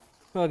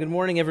Well, good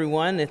morning,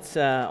 everyone. It's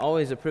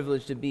always a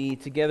privilege to be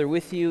together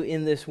with you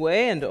in this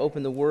way and to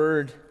open the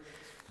Word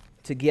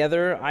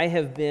together. I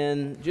have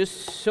been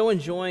just so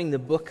enjoying the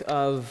book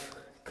of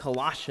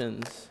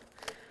Colossians.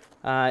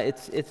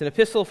 It's an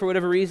epistle, for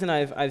whatever reason,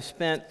 I've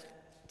spent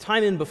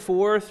time in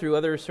before through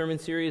other sermon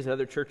series at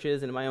other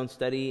churches and in my own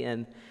study,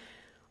 and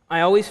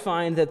I always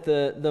find that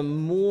the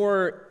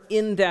more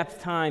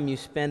in-depth time you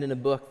spend in a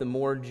book, the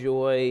more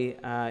joy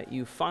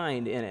you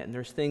find in it. And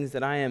there's things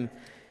that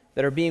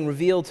that are being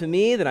revealed to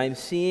me, that I'm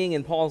seeing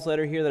in Paul's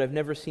letter here that I've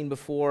never seen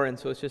before, and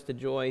so it's just a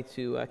joy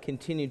to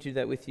continue to do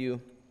that with you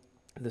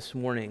this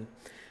morning.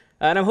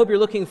 And I hope you're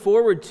looking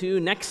forward to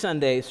next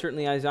Sunday,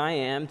 certainly as I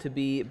am, to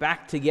be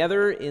back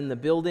together in the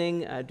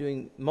building,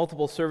 doing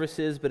multiple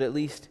services, but at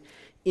least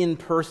in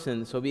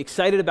person. So be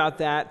excited about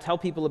that, tell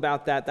people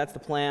about that. That's the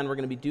plan. We're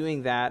going to be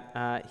doing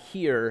that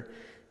here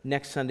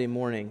next Sunday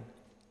morning.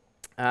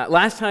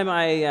 Last time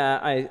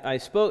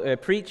I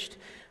preached,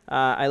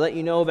 I let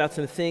you know about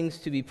some things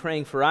to be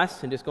praying for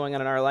us and just going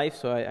on in our life.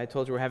 So I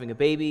told you we're having a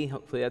baby.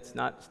 Hopefully that's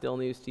not still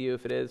news to you.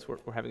 If it is,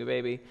 we're having a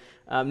baby.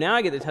 Now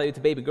I get to tell you it's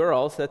a baby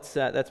girl, so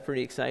that's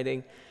pretty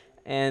exciting.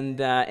 And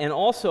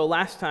also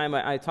last time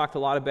I talked a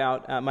lot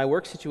about my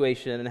work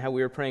situation and how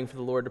we were praying for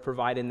the Lord to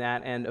provide in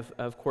that. And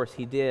of course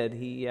He did.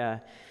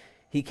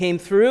 He came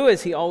through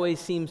as He always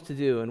seems to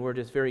do. And we're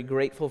just very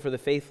grateful for the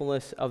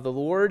faithfulness of the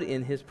Lord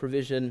in His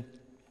provision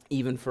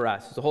even for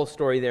us. There's a whole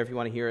story there if you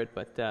want to hear it,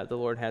 but the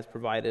Lord has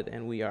provided,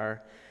 and we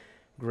are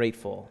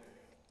grateful.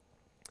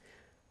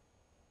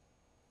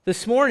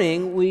 This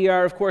morning, we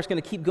are, of course,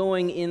 going to keep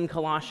going in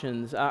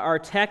Colossians. Our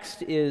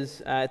text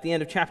is at the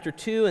end of chapter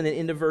 2 and then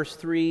into verse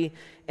 3,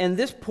 and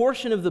this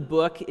portion of the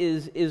book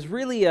is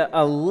really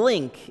a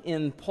link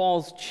in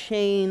Paul's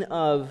chain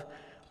of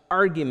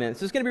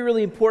arguments. It's going to be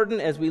really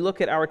important as we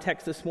look at our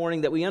text this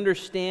morning that we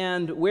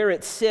understand where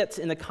it sits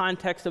in the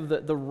context of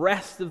the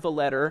rest of the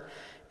letter,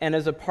 and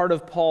as a part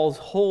of Paul's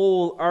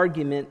whole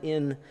argument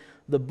in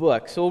the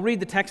book. So we'll read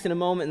the text in a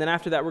moment, and then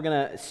after that we're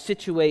going to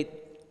situate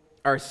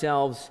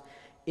ourselves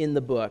in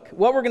the book.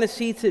 What we're going to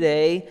see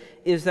today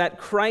is that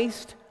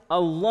Christ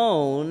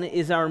alone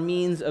is our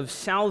means of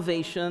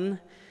salvation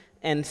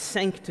and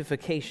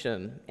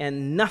sanctification,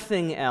 and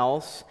nothing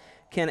else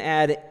can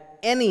add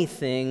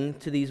anything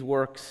to these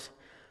works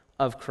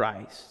of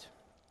Christ.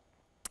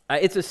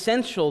 It's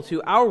essential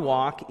to our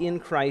walk in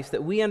Christ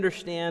that we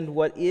understand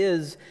what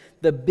is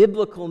the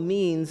biblical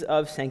means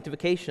of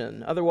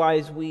sanctification.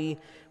 Otherwise, we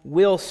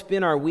will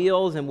spin our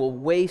wheels and will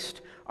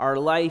waste our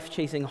life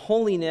chasing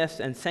holiness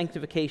and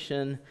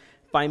sanctification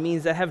by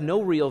means that have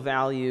no real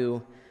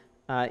value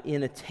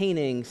in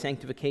attaining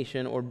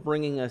sanctification or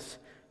bringing us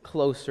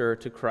closer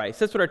to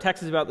Christ. That's what our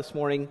text is about this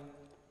morning,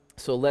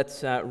 so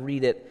let's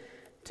read it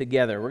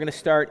together. We're going to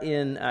start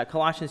in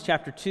Colossians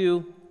chapter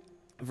 2,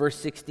 verse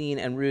 16,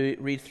 and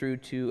read through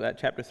to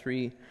chapter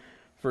 3,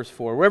 verse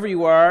 4. Wherever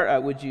you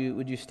are, would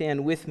you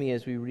stand with me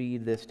as we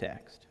read this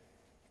text?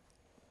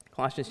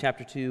 Colossians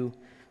chapter 2,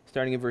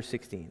 starting in verse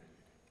 16.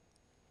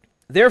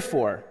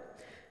 Therefore,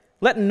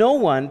 let no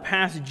one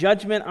pass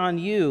judgment on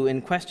you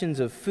in questions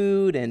of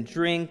food and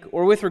drink,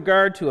 or with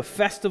regard to a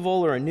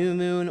festival or a new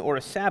moon or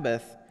a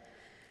Sabbath.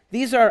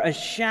 These are a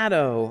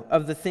shadow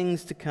of the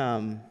things to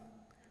come,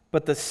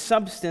 but the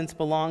substance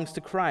belongs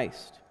to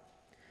Christ.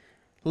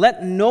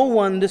 Let no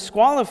one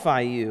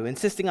disqualify you,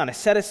 insisting on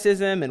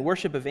asceticism and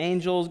worship of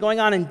angels, going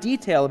on in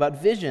detail about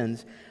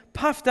visions,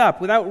 puffed up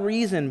without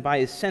reason by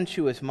his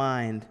sensuous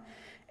mind,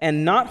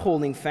 and not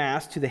holding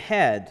fast to the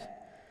head,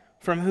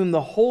 from whom the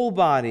whole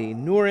body,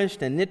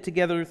 nourished and knit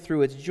together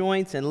through its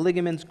joints and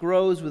ligaments,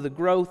 grows with the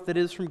growth that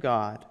is from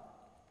God.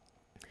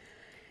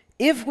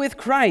 If with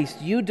Christ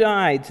you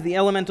died to the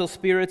elemental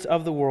spirits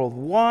of the world,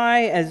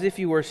 why, as if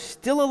you were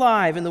still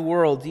alive in the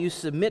world, do you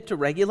submit to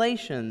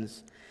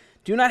regulations?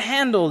 Do not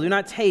handle, do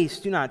not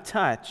taste, do not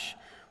touch,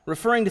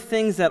 referring to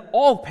things that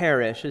all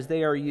perish as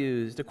they are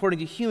used, according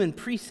to human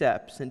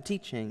precepts and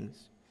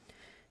teachings.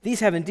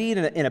 These have indeed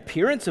an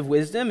appearance of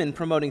wisdom in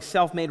promoting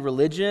self-made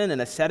religion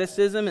and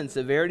asceticism and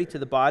severity to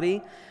the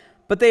body,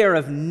 but they are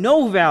of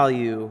no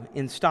value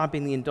in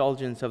stopping the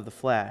indulgence of the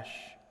flesh.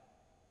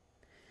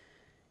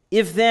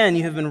 If then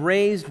you have been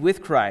raised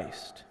with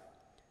Christ,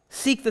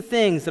 seek the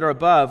things that are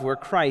above where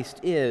Christ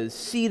is,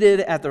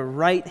 seated at the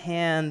right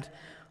hand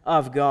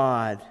of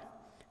God.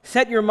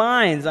 Set your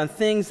minds on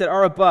things that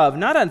are above,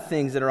 not on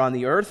things that are on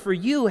the earth, for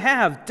you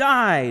have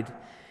died,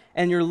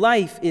 and your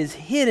life is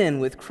hidden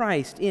with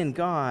Christ in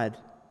God.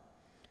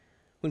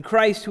 When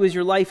Christ, who is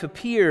your life,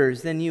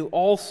 appears, then you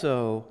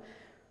also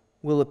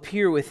will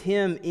appear with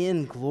Him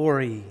in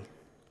glory.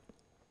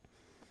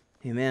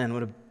 Amen.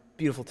 What a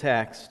beautiful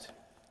text.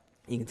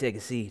 You can take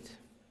a seat.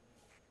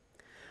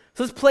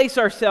 So let's place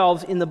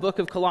ourselves in the book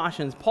of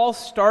Colossians. Paul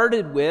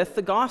started with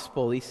the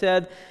gospel. He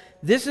said,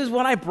 this is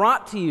what I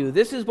brought to you.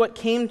 This is what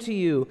came to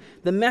you.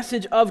 The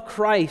message of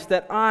Christ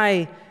that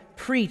I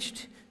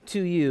preached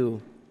to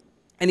you.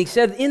 And he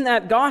said, in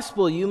that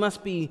gospel, you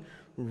must be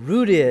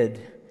rooted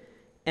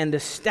and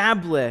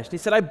established. He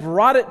said, I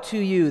brought it to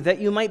you that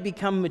you might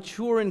become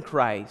mature in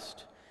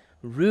Christ,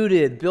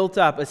 rooted, built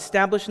up,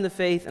 established in the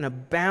faith, and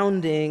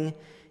abounding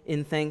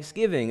in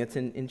thanksgiving. It's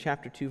in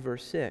chapter 2,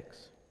 verse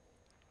 6.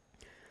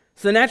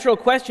 So the natural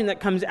question that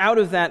comes out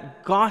of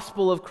that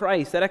gospel of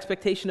Christ, that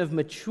expectation of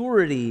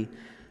maturity,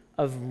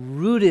 of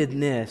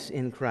rootedness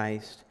in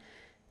Christ,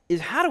 is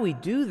how do we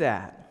do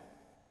that?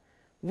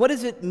 What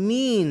does it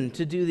mean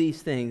to do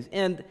these things?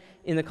 And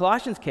in the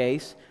Colossians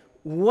case,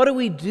 what do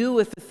we do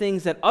with the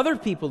things that other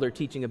people are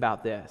teaching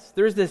about this?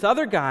 There's this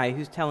other guy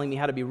who's telling me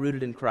how to be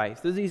rooted in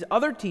Christ. There's these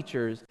other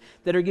teachers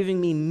that are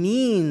giving me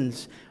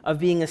means of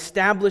being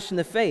established in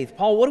the faith.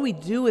 Paul, what do we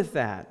do with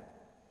that?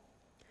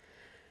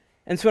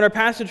 And so in our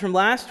passage from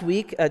last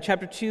week,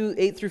 chapter 2,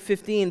 8 through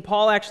 15,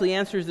 Paul actually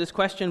answers this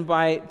question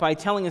by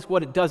telling us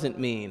what it doesn't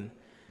mean.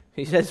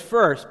 He says,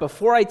 first,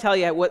 before I tell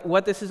you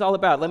what this is all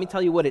about, let me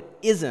tell you what it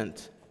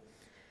isn't.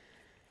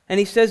 And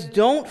he says,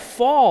 don't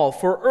fall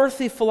for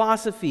earthly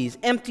philosophies,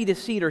 empty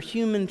deceit, or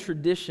human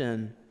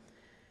tradition,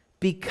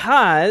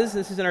 because,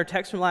 this is in our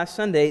text from last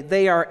Sunday,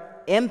 they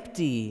are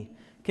empty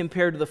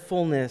compared to the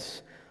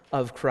fullness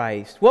of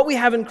Christ. What we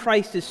have in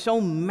Christ is so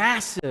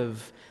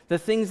massive, the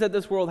things that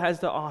this world has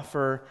to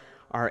offer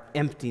are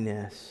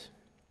emptiness.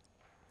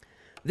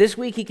 This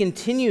week he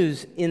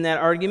continues in that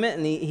argument,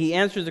 and he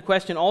answers the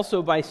question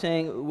also by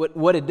saying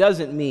what it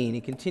doesn't mean.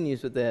 He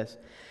continues with this.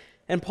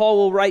 And Paul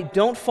will write,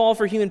 don't fall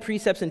for human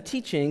precepts and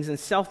teachings and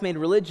self-made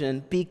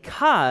religion,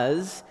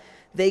 because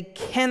they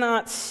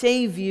cannot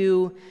save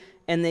you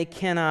and they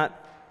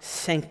cannot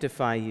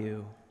sanctify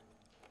you.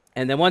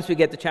 And then once we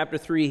get to chapter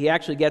 3, he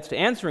actually gets to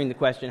answering the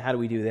question, how do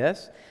we do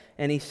this?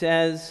 And he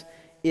says,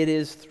 it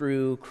is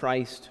through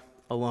Christ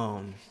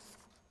alone.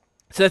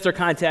 So that's our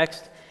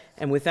context.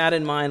 And with that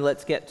in mind,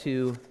 let's get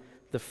to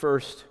the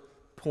first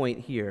point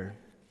here.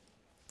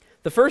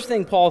 The first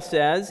thing Paul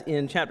says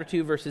in chapter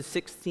 2, verses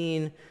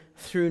 16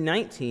 through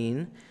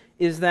 19,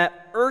 is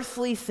that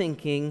earthly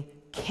thinking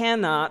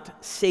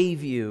cannot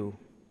save you.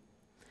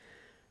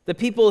 The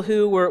people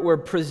who were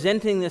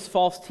presenting this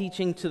false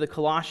teaching to the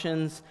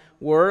Colossians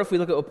were, if we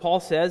look at what Paul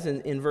says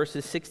in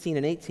verses 16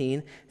 and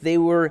 18, they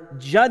were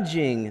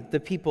judging the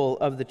people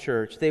of the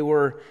church. They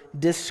were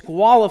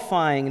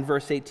disqualifying in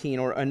verse 18,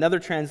 or another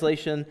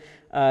translation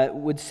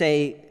would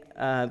say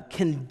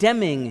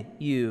condemning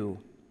you.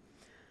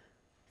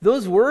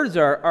 Those words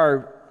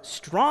are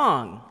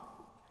strong.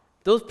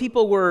 Those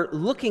people were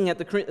looking at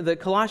the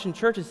Colossian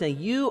church and saying,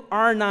 you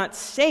are not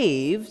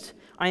saved.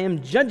 I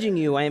am judging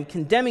you. I am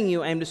condemning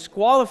you. I am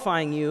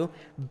disqualifying you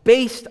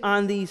based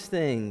on these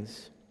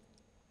things.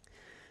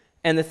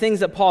 And the things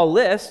that Paul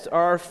lists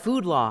are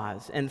food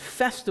laws and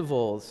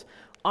festivals,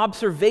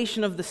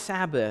 observation of the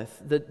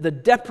Sabbath, the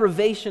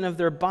deprivation of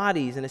their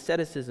bodies and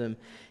asceticism,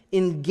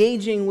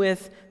 engaging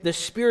with the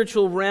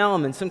spiritual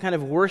realm and some kind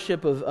of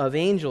worship of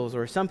angels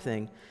or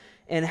something,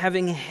 and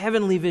having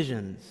heavenly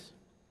visions.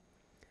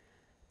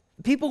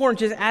 People weren't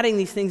just adding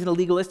these things in a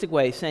legalistic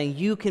way, saying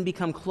you can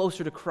become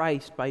closer to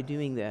Christ by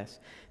doing this.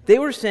 They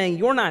were saying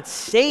you're not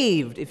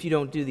saved if you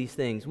don't do these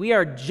things. We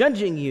are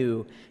judging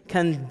you,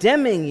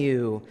 condemning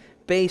you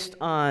based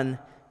on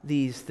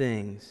these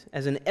things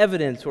as an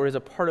evidence or as a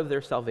part of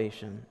their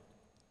salvation.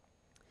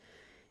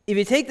 If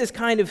you take this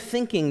kind of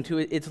thinking to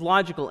its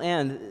logical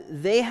end,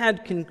 they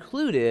had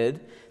concluded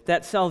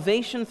that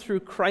salvation through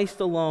Christ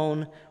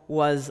alone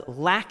was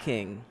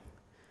lacking.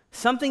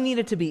 Something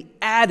needed to be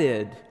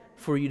added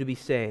for you to be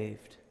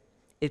saved.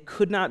 It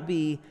could not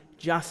be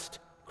just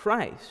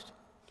Christ.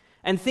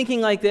 And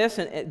thinking like this,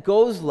 and it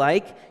goes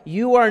like,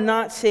 you are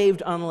not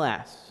saved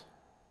unless,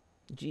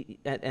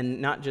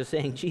 and not just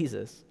saying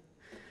Jesus.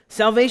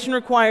 Salvation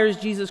requires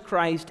Jesus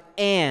Christ,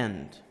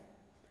 and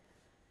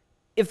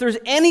if there's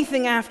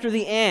anything after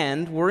the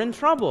and, we're in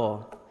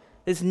trouble.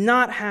 It's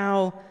not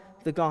how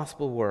the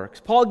gospel works.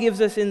 Paul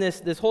gives us in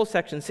this whole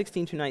section,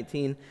 16 to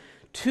 19,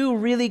 two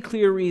really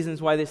clear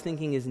reasons why this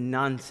thinking is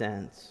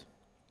nonsense.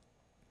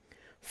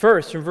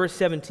 First, from verse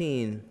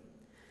 17,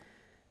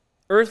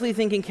 earthly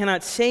thinking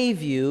cannot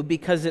save you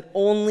because it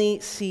only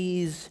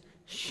sees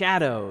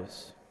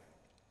shadows.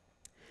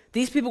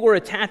 These people were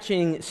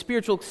attaching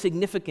spiritual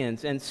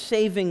significance and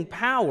saving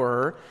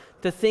power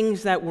to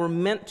things that were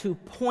meant to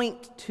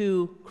point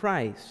to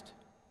Christ.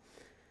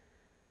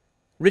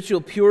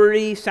 Ritual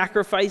purity,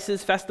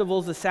 sacrifices,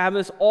 festivals, the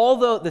Sabbath,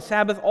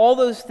 all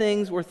those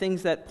things were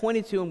things that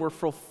pointed to and were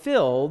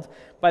fulfilled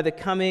by the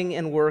coming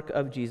and work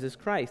of Jesus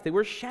Christ. They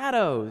were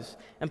shadows.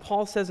 And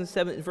Paul says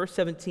in verse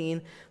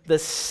 17, the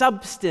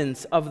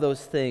substance of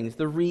those things,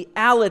 the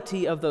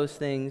reality of those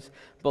things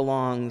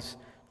belongs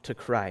to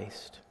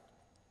Christ.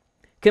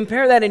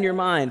 Compare that in your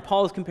mind.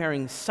 Paul is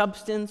comparing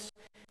substance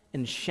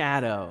and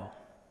shadow.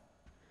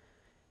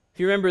 If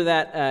you remember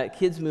that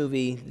kids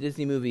movie,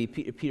 Disney movie,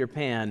 Peter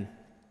Pan,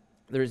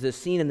 there's this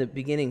scene in the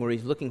beginning where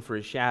he's looking for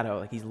his shadow,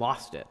 like he's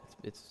lost it.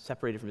 It's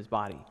separated from his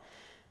body.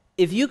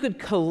 If you could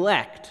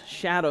collect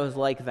shadows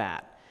like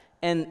that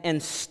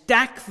and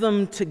stack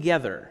them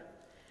together,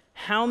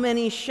 how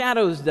many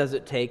shadows does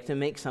it take to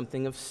make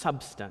something of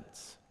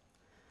substance?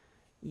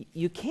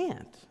 You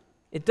can't.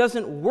 It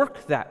doesn't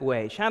work that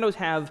way. Shadows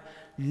have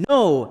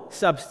no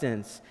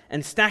substance,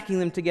 and stacking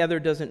them together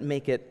doesn't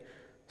make it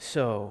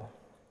so.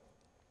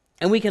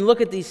 And we can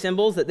look at these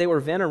symbols that they were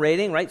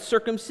venerating, right?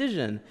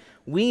 Circumcision.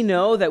 We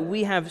know that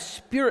we have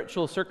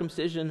spiritual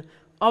circumcision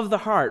of the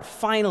heart,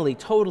 finally,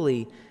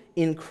 totally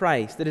in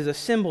Christ. That is a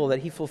symbol that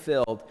he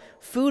fulfilled.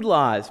 Food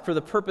laws for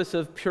the purpose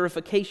of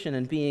purification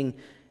and being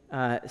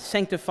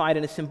sanctified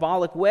in a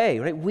symbolic way,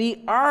 right?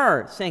 We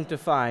are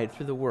sanctified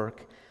through the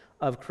work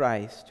of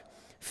Christ.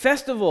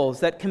 Festivals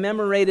that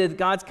commemorated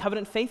God's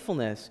covenant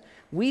faithfulness.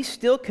 We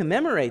still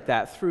commemorate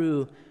that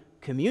through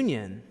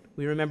communion.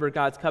 We remember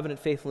God's covenant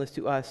faithfulness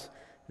to us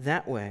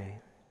that way.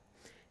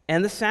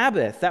 And the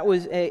Sabbath, that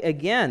was,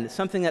 again,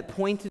 something that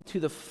pointed to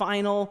the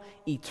final,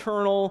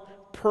 eternal,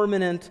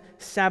 permanent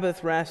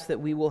Sabbath rest that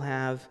we will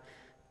have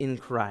in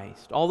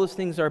Christ. All those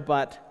things are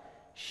but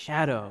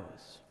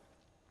shadows.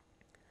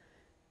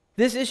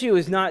 This issue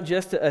is not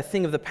just a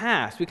thing of the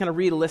past. We kind of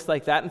read a list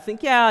like that and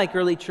think, yeah, like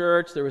early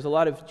church, there was a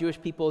lot of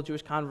Jewish people,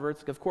 Jewish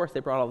converts. Of course,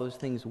 they brought all those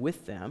things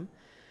with them.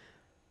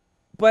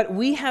 But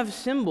we have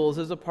symbols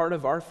as a part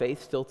of our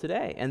faith still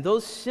today. And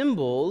those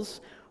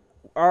symbols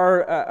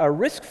are a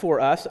risk for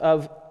us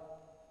of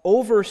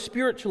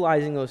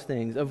over-spiritualizing those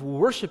things, of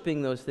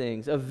worshiping those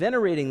things, of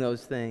venerating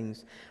those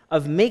things,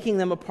 of making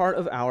them a part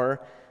of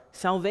our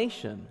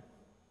salvation.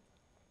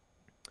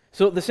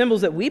 So the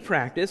symbols that we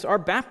practice are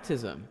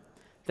baptism.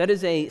 That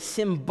is a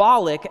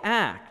symbolic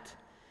act.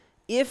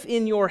 If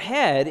in your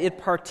head it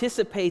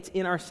participates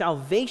in our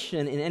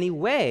salvation in any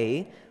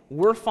way,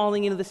 we're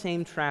falling into the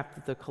same trap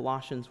that the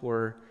Colossians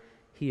were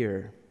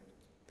here.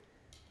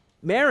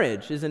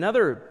 Marriage is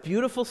another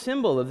beautiful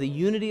symbol of the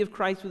unity of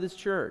Christ with his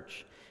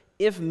church.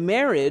 If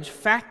marriage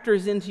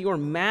factors into your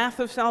math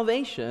of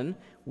salvation,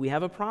 we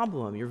have a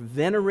problem. You're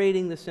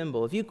venerating the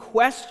symbol. If you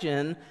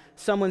question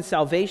someone's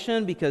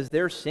salvation because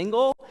they're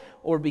single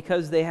or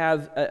because they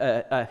have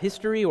a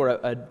history or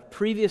a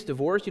previous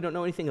divorce you don't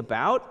know anything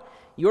about,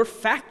 you're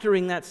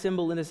factoring that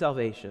symbol into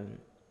salvation.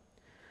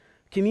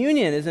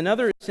 Communion is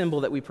another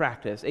symbol that we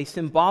practice, a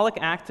symbolic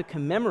act to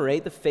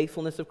commemorate the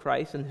faithfulness of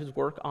Christ and his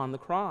work on the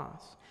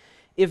cross.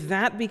 If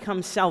that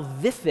becomes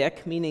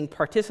salvific, meaning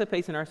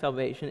participates in our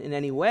salvation in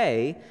any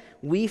way,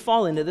 we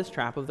fall into this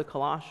trap of the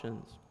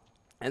Colossians.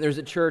 And there's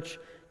a church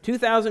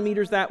 2,000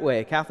 meters that way,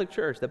 a Catholic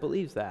church, that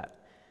believes that.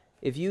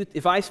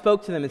 If I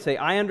spoke to them and say,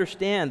 I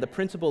understand the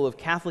principle of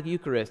Catholic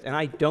Eucharist, and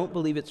I don't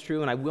believe it's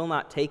true, and I will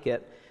not take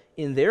it,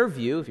 in their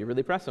view, if you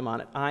really press them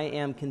on it, I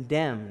am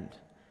condemned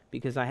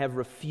because I have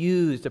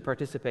refused to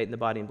participate in the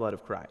body and blood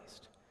of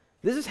Christ.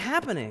 This is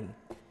happening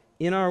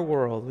in our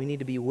world. We need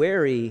to be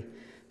wary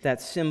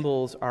that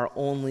symbols are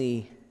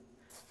only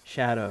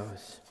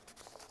shadows.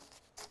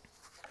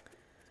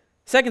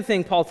 Second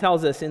thing Paul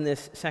tells us in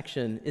this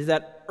section is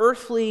that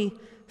earthly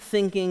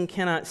thinking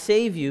cannot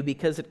save you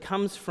because it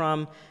comes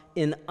from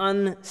an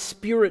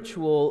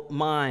unspiritual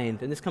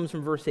mind. And this comes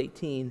from verse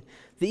 18.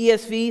 The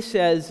ESV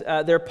says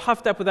they're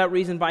puffed up without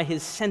reason by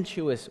his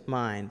sensuous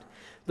mind.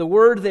 The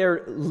word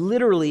there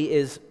literally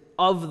is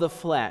of the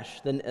flesh.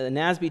 The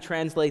NASB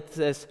translates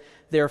this,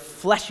 their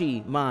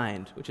fleshy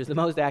mind, which is the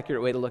most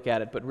accurate way to look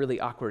at it, but really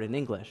awkward in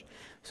English.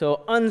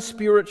 So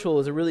unspiritual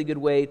is a really good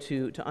way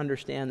to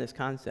understand this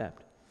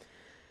concept.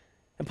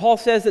 And Paul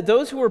says that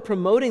those who were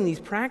promoting these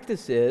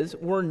practices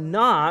were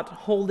not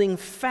holding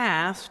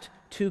fast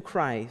to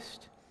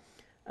Christ.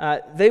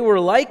 They were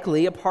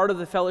likely a part of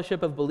the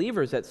fellowship of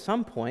believers at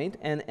some point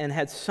and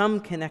had some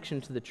connection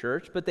to the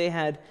church, but they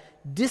had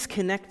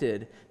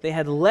disconnected. They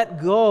had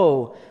let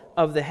go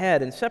of the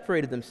head and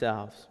separated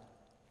themselves.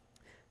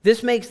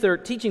 This makes their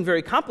teaching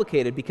very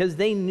complicated because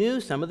they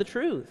knew some of the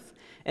truth.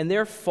 And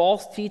their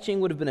false teaching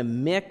would have been a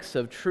mix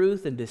of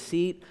truth and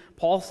deceit.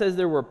 Paul says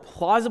there were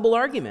plausible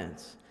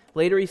arguments.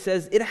 Later he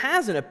says it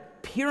has an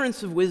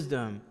appearance of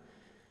wisdom.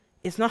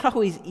 It's not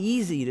always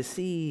easy to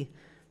see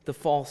the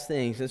false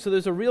things. And so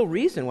there's a real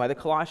reason why the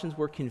Colossians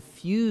were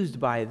confused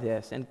by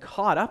this and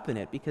caught up in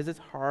it, because it's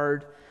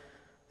hard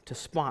to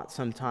spot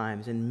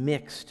sometimes and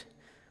mixed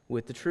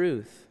with the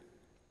truth.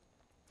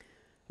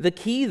 The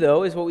key,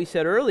 though, is what we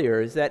said earlier,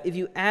 is that if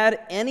you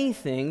add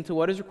anything to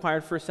what is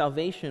required for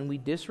salvation, we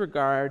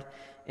disregard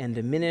and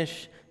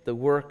diminish the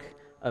work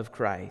of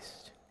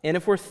Christ. And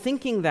if we're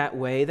thinking that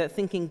way, that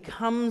thinking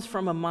comes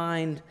from a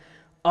mind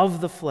of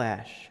the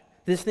flesh.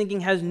 This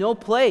thinking has no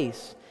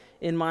place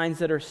in minds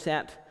that are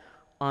set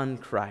on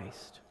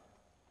Christ.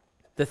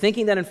 The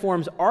thinking that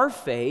informs our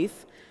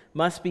faith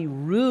must be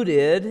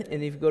rooted,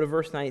 and if you go to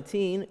verse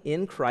 19,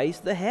 in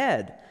Christ the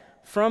head,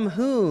 from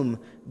whom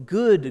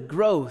good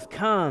growth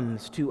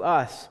comes to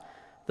us,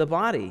 the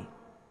body.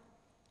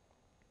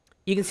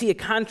 You can see a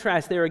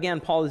contrast there again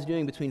Paul is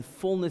doing between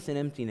fullness and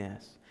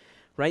emptiness,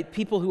 right?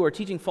 People who are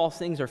teaching false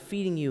things are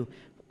feeding you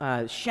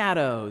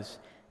shadows,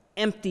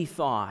 empty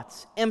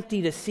thoughts,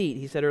 empty deceit,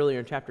 he said earlier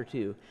in chapter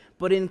 2.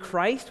 But in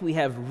Christ we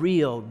have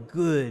real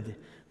good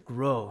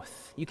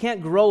growth. You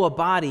can't grow a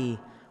body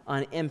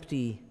on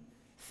empty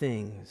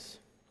things.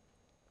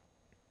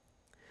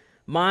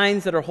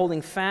 Minds that are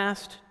holding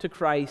fast to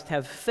Christ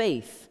have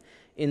faith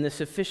in the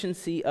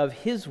sufficiency of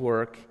his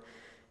work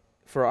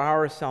for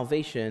our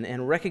salvation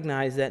and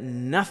recognize that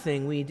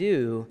nothing we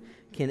do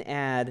can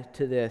add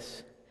to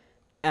this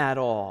at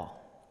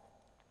all.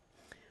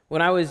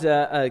 When I was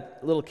a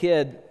little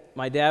kid,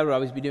 my dad would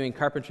always be doing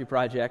carpentry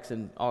projects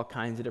and all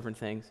kinds of different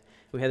things.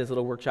 We had this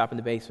little workshop in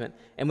the basement.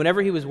 And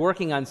whenever he was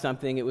working on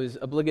something, it was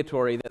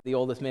obligatory that the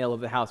oldest male of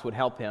the house would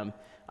help him.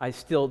 I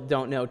still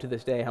don't know to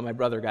this day how my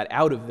brother got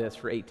out of this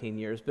for 18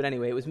 years. But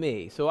anyway, it was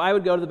me. So I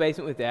would go to the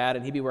basement with Dad,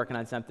 and he'd be working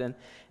on something.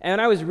 And when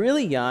I was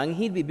really young,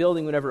 he'd be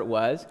building whatever it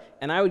was,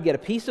 and I would get a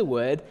piece of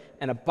wood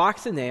and a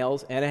box of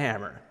nails and a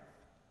hammer.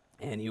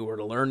 And you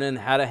were learning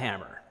how to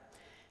hammer.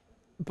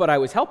 But I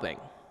was helping.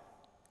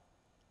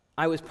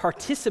 I was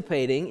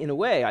participating in a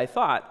way. I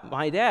thought,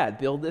 my dad,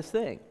 build this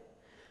thing.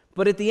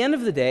 But at the end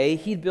of the day,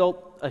 he'd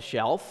built a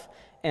shelf,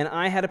 and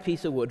I had a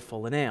piece of wood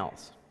full of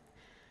nails.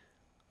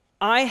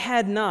 I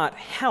had not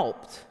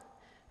helped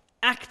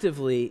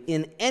actively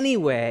in any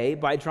way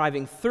by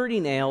driving 30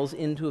 nails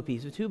into a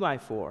piece of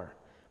 2x4.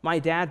 My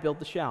dad built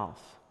the shelf.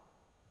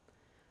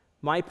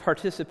 My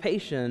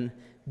participation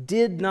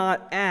did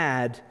not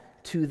add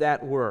to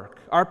that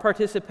work. Our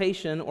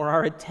participation or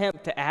our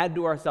attempt to add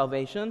to our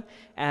salvation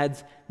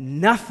adds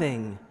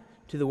nothing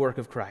to the work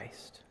of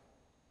Christ.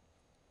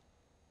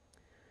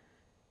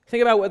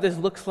 Think about what this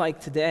looks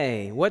like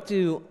today. What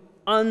do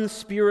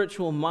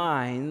unspiritual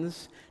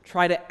minds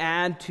try to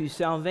add to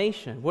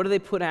salvation? What do they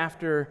put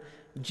after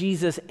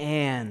Jesus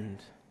and?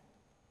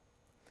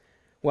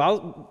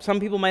 Well, some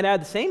people might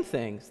add the same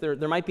things. There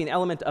might be an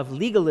element of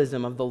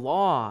legalism, of the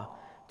law,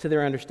 to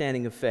their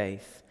understanding of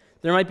faith.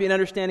 There might be an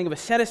understanding of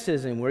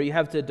asceticism where you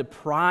have to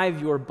deprive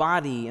your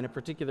body in a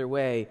particular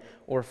way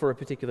or for a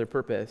particular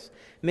purpose.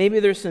 Maybe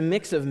there's some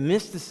mix of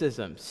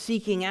mysticism,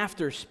 seeking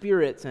after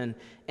spirits and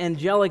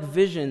angelic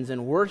visions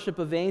and worship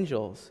of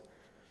angels.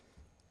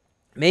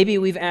 Maybe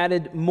we've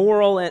added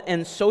moral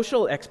and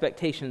social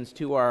expectations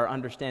to our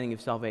understanding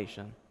of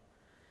salvation.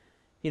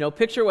 You know,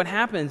 picture what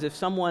happens if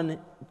someone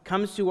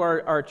comes to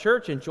our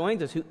church and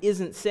joins us who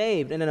isn't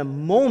saved, and in a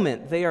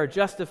moment they are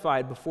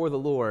justified before the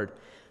Lord.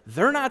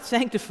 They're not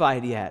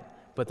sanctified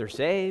yet, but they're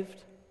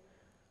saved.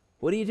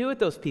 What do you do with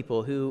those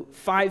people who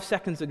 5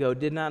 seconds ago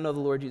did not know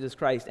the Lord Jesus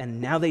Christ, and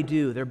now they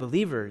do? They're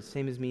believers,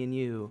 same as me and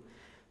you.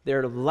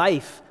 Their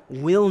life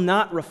will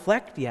not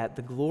reflect yet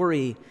the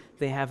glory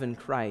they have in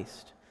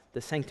Christ,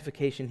 the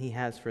sanctification He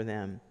has for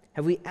them.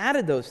 Have we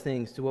added those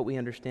things to what we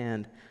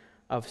understand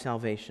of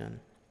salvation?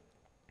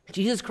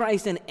 Jesus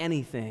Christ and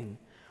anything.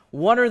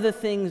 What are the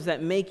things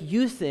that make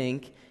you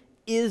think,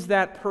 is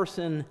that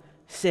person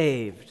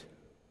saved?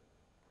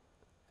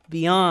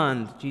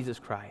 Beyond Jesus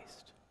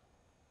Christ.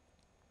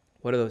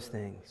 What are those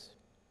things?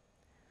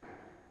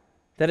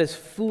 That is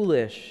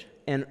foolish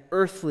and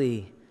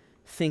earthly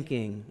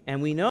thinking.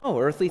 And we know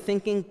earthly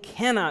thinking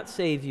cannot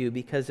save you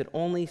because it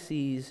only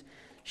sees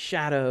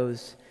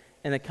shadows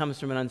and it comes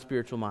from an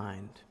unspiritual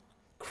mind.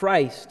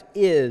 Christ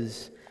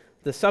is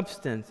the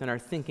substance, and our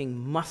thinking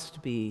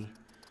must be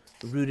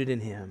rooted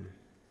in Him.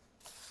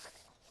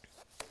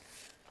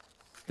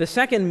 The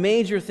second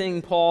major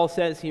thing Paul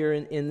says here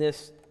in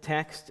this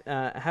text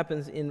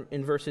happens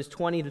in verses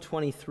 20 to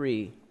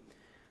 23,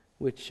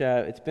 which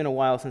it's been a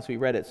while since we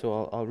read it,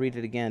 so I'll read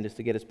it again just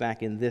to get us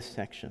back in this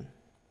section.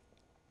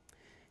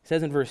 It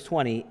says in verse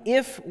 20,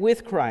 "If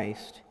with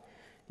Christ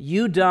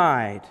you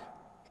died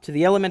to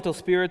the elemental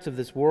spirits of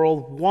this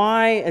world,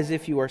 why, as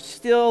if you are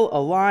still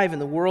alive in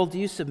the world, do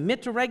you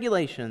submit to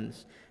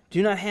regulations?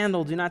 Do not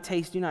handle, do not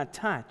taste, do not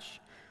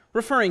touch,"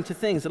 referring to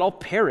things that all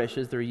perish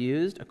as they're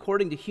used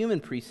according to human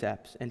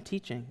precepts and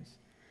teachings.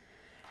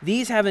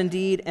 These have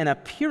indeed an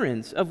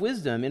appearance of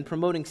wisdom in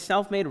promoting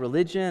self-made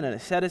religion and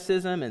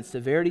asceticism and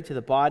severity to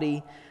the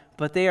body,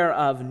 but they are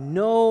of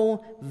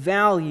no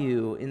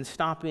value in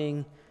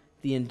stopping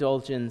the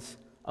indulgence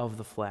of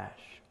the flesh.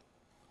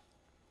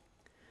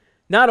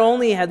 Not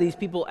only had these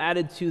people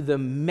added to the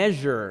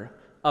measure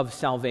of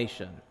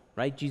salvation,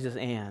 right, Jesus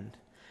and,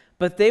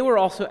 but they were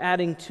also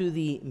adding to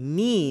the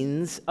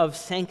means of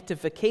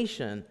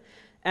sanctification,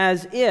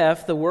 as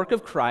if the work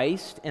of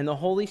Christ and the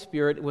Holy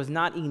Spirit was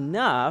not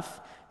enough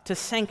to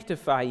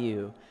sanctify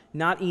you,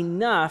 not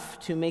enough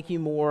to make you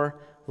more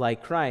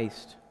like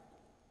Christ.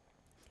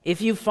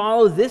 If you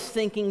follow this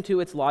thinking to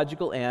its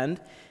logical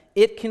end,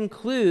 it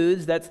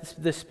concludes that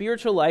the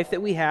spiritual life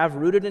that we have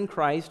rooted in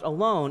Christ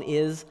alone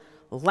is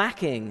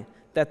lacking,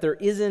 that there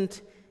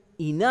isn't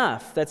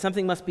enough, that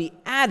something must be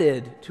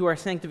added to our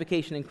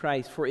sanctification in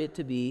Christ for it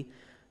to be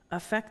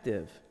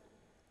effective.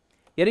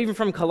 Yet even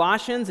from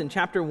Colossians in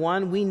chapter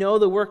 1, we know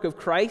the work of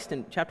Christ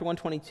in chapter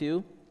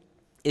 1:22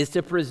 is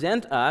to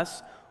present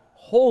us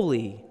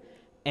holy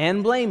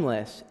and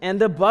blameless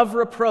and above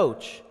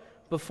reproach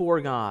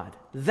before God.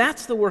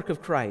 That's the work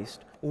of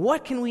Christ.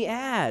 What can we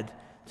add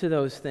to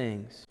those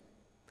things?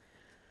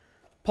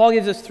 Paul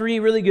gives us 3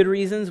 really good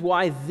reasons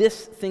why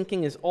this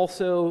thinking is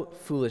also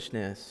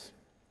foolishness.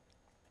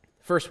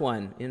 First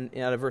one,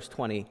 out of verse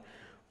 20.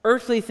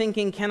 Earthly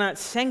thinking cannot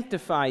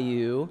sanctify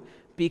you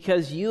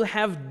because you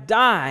have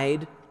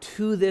died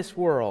to this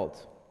world.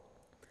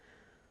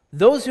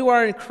 Those who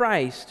are in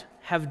Christ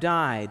have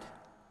died.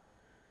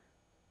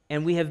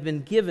 and we have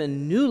been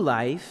given new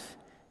life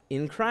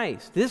in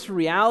Christ. This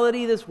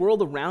reality, this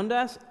world around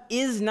us,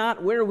 is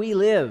not where we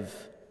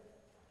live.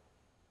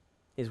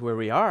 Is where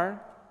we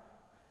are,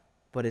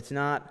 but it's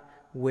not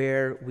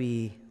where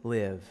we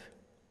live.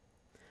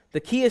 The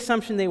key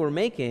assumption they were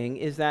making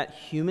is that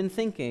human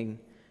thinking,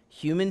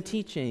 human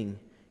teaching,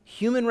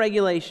 human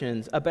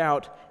regulations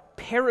about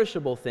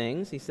perishable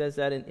things, he says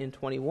that in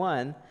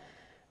 21,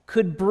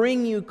 could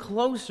bring you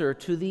closer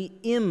to the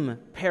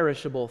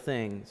imperishable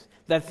things.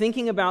 That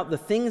thinking about the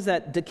things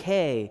that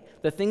decay,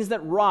 the things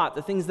that rot,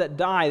 the things that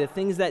die, the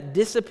things that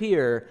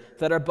disappear,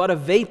 that are but a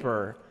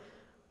vapor,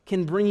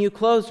 can bring you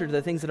closer to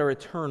the things that are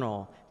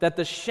eternal. That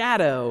the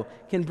shadow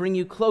can bring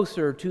you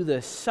closer to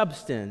the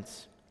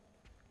substance.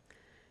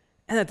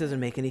 And that doesn't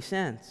make any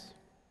sense.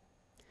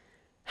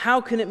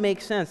 How can it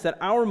make sense that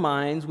our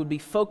minds would be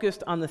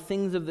focused on the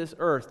things of this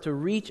earth to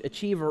reach,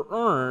 achieve, or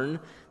earn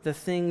the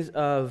things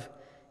of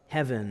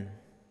heaven?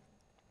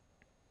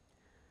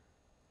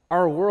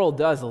 Our world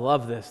does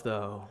love this,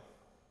 though.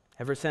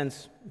 Ever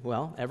since,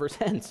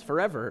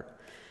 forever.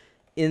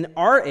 In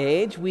our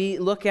age, we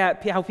look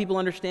at how people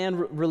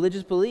understand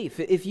religious belief.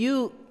 If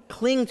you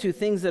cling to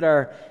things that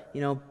are,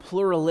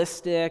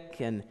 pluralistic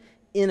and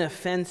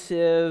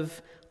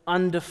inoffensive,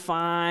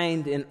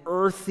 undefined and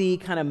earthy,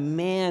 kind of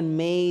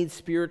man-made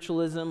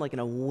spiritualism, like an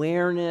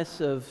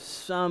awareness of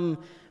some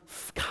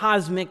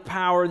cosmic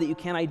power that you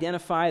can't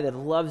identify that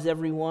loves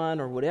everyone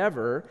or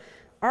whatever,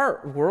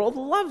 our world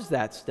loves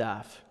that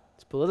stuff.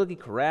 It's politically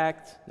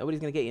correct.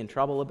 Nobody's going to get you in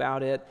trouble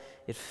about it.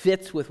 It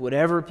fits with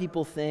whatever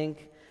people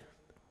think,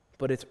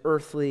 but it's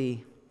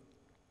earthly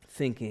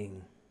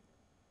thinking.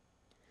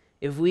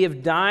 If we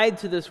have died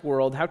to this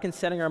world, how can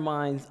setting our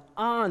minds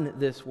on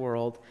this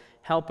world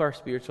help our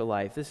spiritual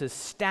life? This is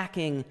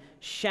stacking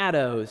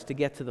shadows to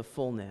get to the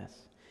fullness.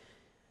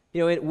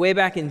 Way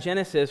back in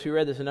Genesis, we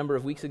read this a number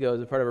of weeks ago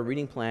as a part of our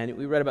reading plan.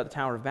 We read about the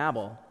Tower of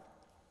Babel.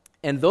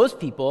 And those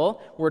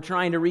people were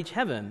trying to reach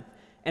heaven.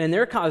 And in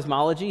their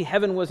cosmology,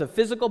 heaven was a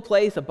physical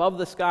place above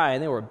the sky,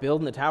 and they were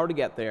building the tower to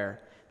get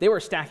there. They were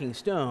stacking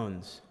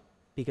stones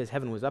because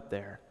heaven was up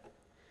there.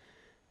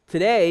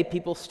 Today,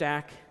 people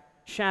stack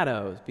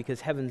shadows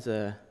because heaven's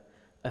a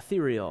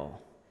ethereal,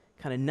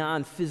 kind of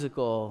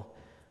non-physical,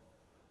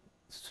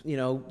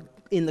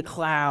 in the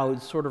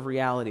clouds sort of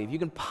reality. If you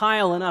can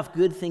pile enough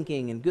good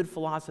thinking and good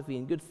philosophy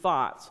and good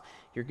thoughts,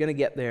 you're going to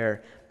get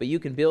there. But you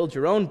can build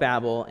your own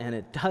Babel, and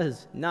it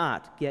does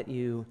not get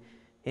you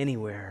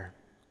anywhere.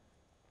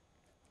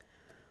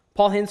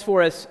 Paul hints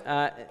for us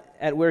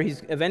at where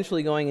he's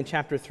eventually going in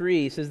chapter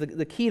 3. He says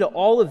the key to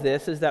all of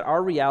this is that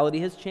our reality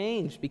has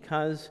changed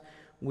because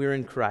we're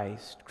in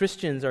Christ.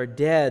 Christians are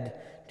dead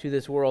to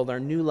this world. Our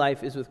new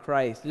life is with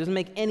Christ. It doesn't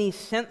make any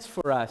sense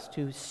for us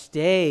to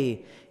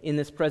stay in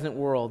this present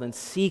world and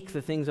seek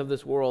the things of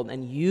this world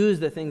and use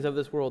the things of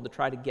this world to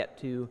try to get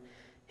to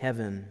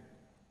heaven.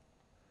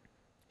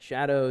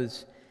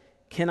 Shadows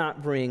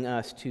cannot bring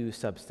us to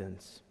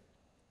substance.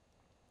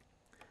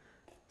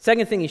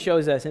 Second thing he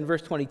shows us in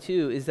verse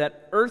 22 is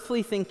that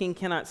earthly thinking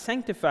cannot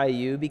sanctify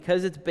you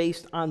because it's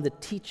based on the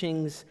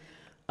teachings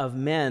of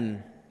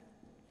men.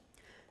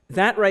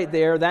 That right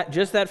there,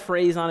 that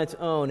phrase on its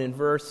own in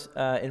verse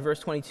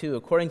 22,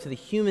 according to the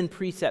human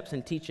precepts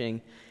and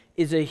teaching,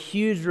 is a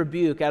huge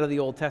rebuke out of the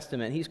Old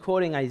Testament. He's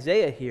quoting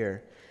Isaiah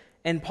here.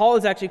 And Paul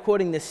is actually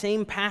quoting the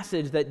same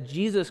passage that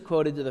Jesus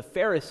quoted to the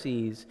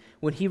Pharisees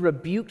when he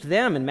rebuked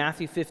them in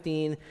Matthew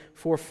 15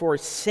 for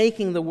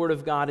forsaking the word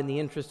of God in the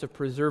interest of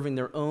preserving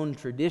their own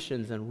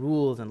traditions and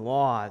rules and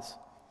laws.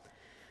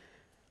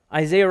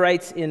 Isaiah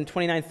writes in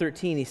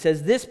 29:13, he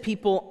says, "This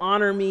people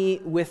honor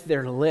me with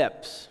their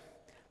lips,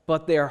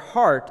 but their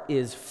heart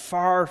is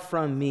far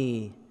from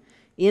me.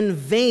 In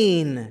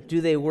vain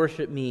do they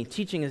worship me,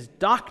 teaching as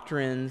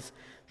doctrines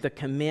the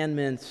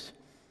commandments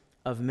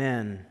of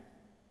men."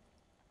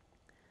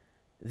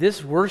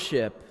 This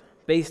worship,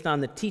 based on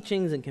the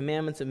teachings and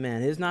commandments of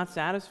men, is not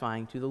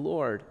satisfying to the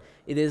Lord.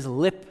 It is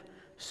lip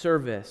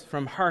service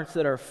from hearts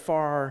that are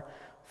far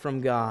from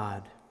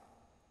God.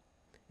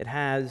 It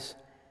has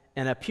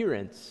an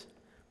appearance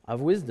of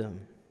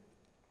wisdom.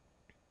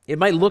 It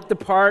might look the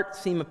part,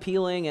 seem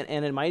appealing,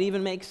 and it might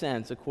even make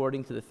sense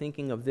according to the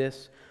thinking of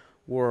this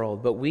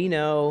world. But we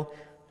know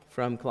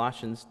from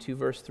Colossians 2,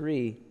 verse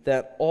 3,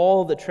 that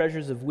all the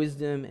treasures of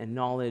wisdom and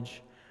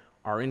knowledge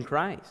are in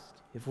Christ.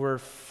 If we're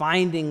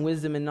finding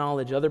wisdom and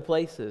knowledge other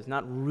places,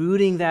 not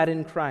rooting that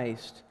in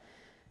Christ,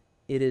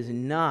 it is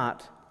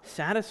not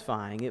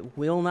satisfying. It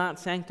will not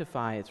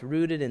sanctify. It's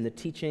rooted in the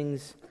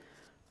teachings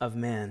of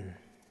men.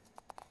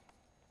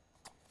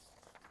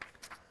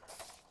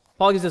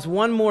 Paul gives us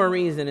one more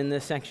reason in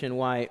this section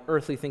why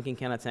earthly thinking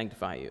cannot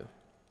sanctify you.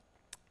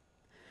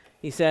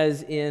 He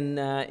says in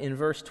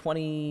verse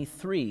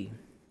 23,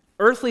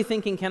 earthly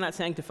thinking cannot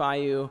sanctify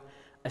you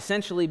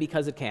essentially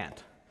because it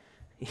can't.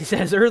 He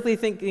says, earthly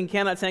thinking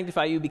cannot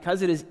sanctify you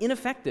because it is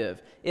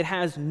ineffective. It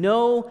has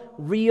no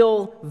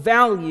real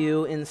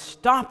value in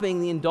stopping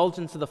the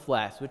indulgence of the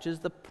flesh, which is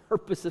the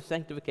purpose of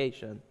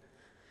sanctification.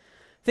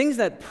 Things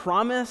that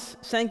promise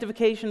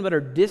sanctification but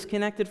are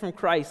disconnected from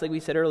Christ, like we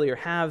said earlier,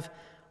 have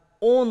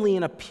only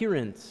an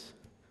appearance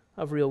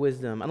of real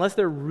wisdom. Unless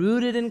they're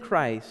rooted in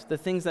Christ, the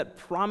things that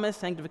promise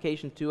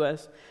sanctification to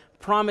us,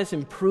 promise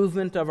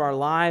improvement of our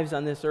lives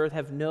on this earth,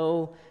 have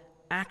no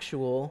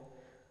actual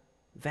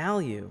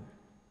value.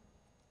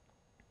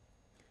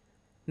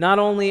 Not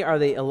only are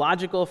they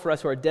illogical for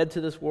us who are dead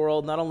to this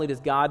world, not only does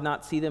God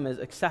not see them as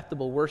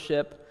acceptable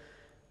worship,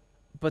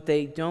 but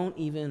they don't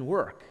even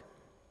work.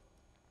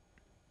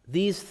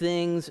 These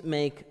things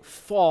make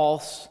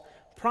false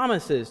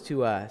promises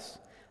to us,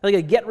 like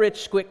a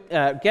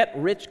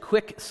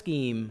get-rich-quick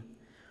scheme,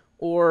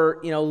 or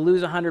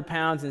lose 100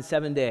 pounds in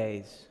 7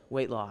 days,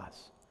 weight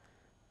loss.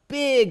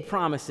 Big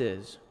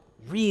promises,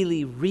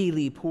 really,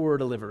 really poor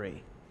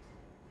delivery.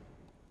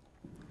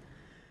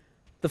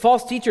 The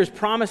false teachers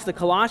promised the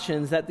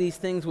Colossians that these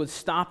things would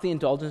stop the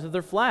indulgence of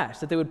their flesh,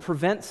 that they would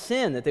prevent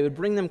sin, that they would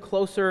bring them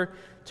closer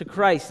to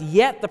Christ.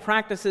 Yet the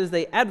practices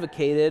they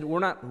advocated were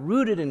not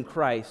rooted in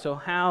Christ, so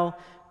how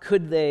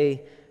could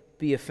they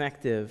be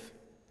effective?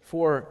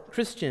 For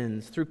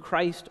Christians, through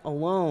Christ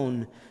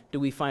alone do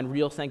we find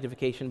real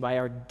sanctification, by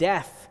our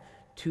death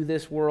to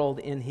this world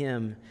in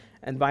Him,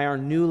 and by our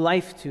new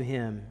life to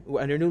Him,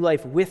 and our new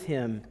life with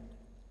Him.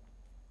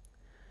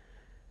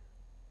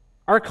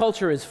 Our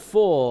culture is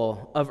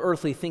full of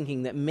earthly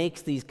thinking that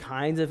makes these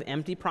kinds of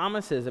empty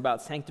promises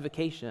about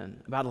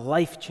sanctification, about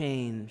life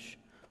change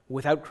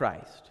without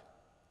Christ.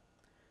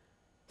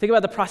 Think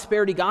about the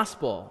prosperity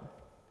gospel.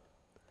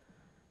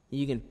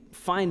 You can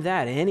find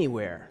that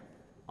anywhere,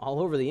 all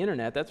over the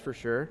internet, that's for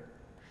sure.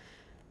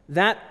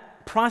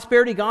 That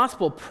prosperity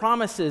gospel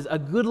promises a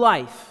good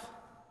life,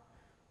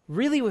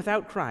 really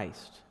without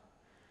Christ.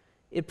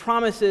 It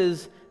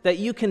promises that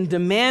you can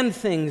demand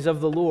things of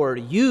the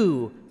Lord.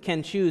 You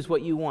can choose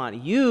what you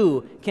want.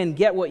 You can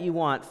get what you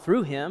want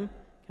through Him,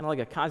 kind of like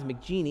a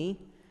cosmic genie,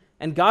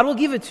 and God will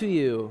give it to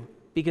you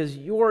because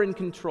you're in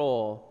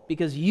control,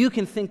 because you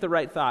can think the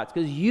right thoughts,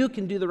 because you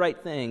can do the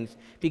right things,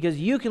 because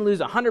you can lose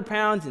 100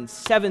 pounds in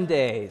 7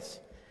 days.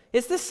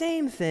 It's the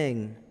same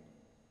thing.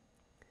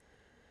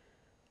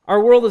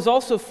 Our world is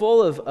also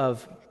full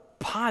of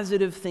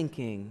positive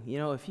thinking.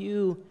 If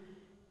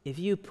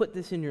you put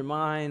this in your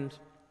mind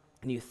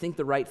and you think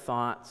the right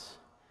thoughts,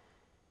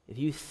 if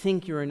you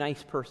think you're a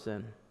nice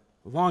person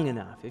long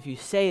enough, if you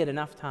say it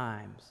enough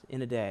times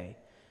in a day,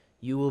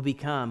 you will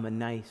become a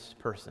nice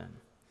person.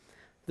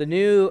 The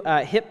new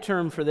hip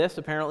term for this,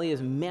 apparently,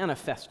 is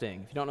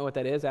manifesting. If you don't know what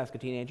that is, ask a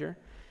teenager.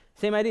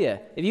 Same idea.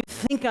 If you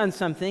think on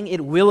something,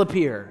 it will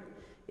appear.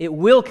 It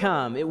will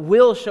come. It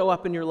will show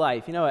up in your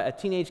life. A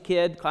teenage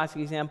kid,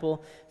 classic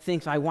example,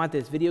 thinks, I want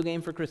this video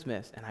game for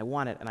Christmas, and I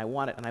want it, and I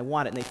want it, and I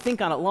want it. And they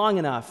think on it long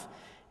enough,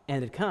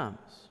 and it comes.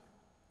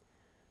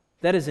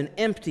 That is an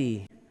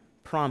empty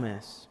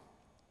promise.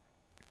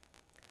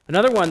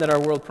 Another one that our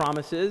world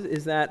promises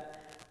is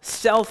that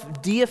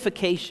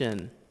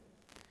self-deification,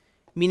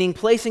 meaning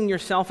placing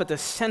yourself at the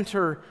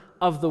center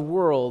of the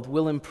world,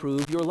 will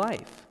improve your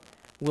life,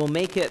 will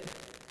make it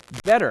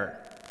better.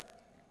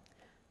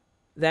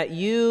 That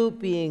you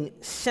being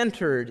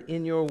centered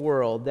in your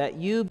world, that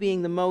you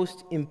being the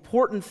most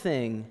important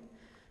thing,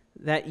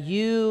 that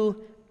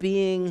you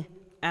being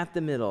at the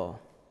middle,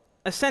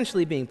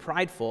 essentially being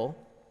prideful,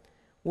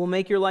 will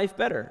make your life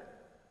better.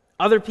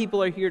 Other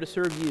people are here to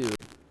serve you.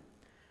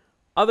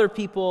 Other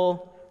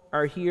people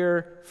are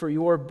here for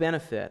your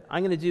benefit.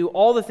 I'm going to do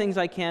all the things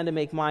I can to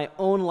make my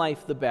own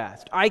life the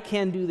best. I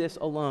can do this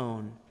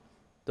alone.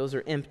 Those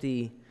are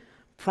empty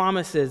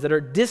promises that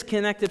are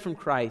disconnected from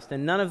Christ,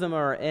 and none of them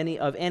are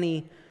of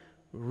any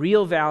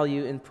real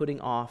value in putting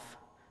off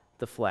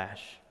the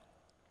flesh.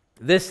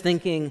 This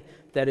thinking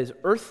that is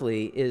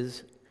earthly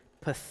is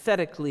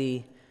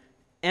pathetically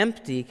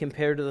empty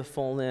compared to the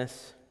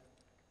fullness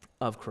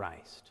of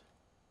Christ.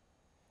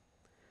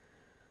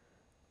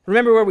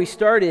 Remember where we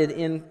started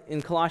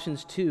in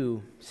Colossians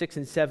 2, 6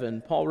 and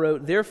 7. Paul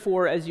wrote,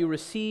 "Therefore, as you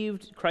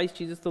received Christ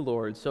Jesus the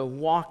Lord, so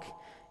walk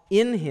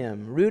in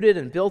Him, rooted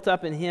and built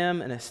up in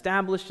Him, and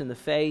established in the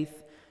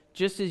faith,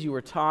 just as you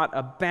were taught,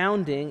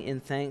 abounding in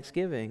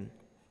thanksgiving."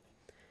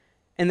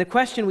 And the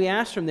question we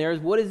ask from there is,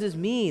 what does this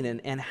mean,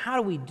 and how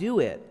do we do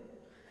it?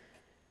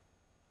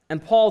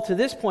 And Paul, to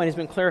this point, has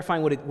been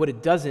clarifying what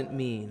it doesn't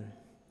mean.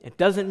 It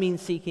doesn't mean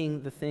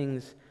seeking the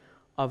things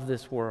of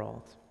this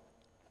world.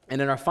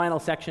 And in our final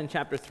section,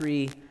 chapter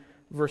 3,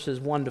 verses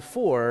 1 to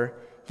 4,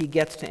 he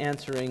gets to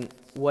answering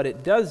what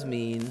it does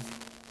mean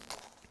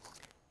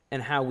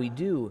and how we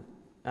do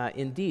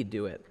indeed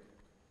do it.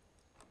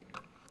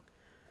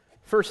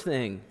 First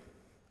thing,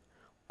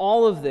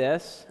 all of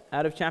this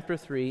out of chapter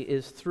 3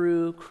 is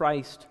through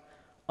Christ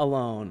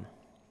alone.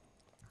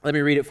 Let me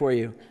read it for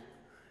you.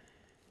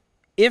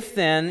 "If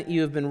then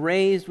you have been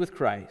raised with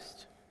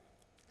Christ,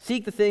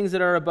 seek the things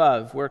that are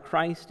above, where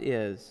Christ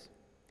is,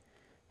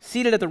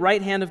 seated at the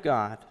right hand of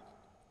God.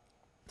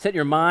 Set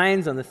your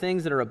minds on the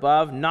things that are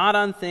above, not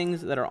on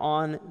things that are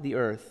on the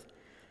earth.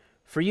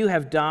 For you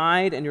have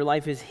died, and your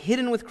life is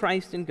hidden with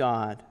Christ in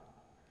God.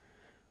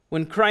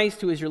 When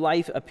Christ, who is your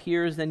life,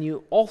 appears, then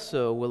you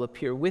also will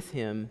appear with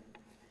him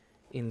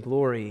in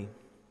glory.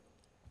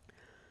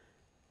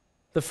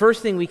 The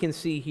first thing we can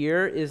see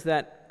here is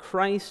that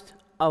Christ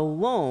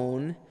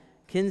alone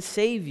can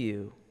save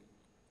you.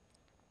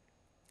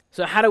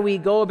 So how do we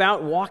go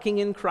about walking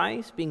in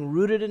Christ, being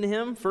rooted in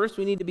him? First,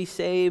 we need to be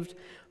saved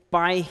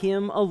by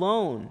him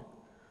alone.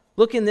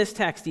 Look in this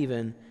text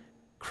even.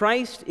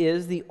 Christ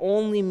is the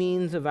only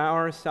means of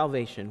our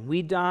salvation.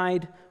 We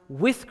died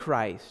with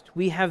Christ.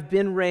 We have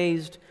been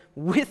raised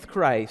with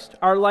Christ.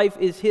 Our life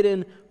is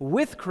hidden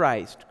with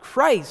Christ.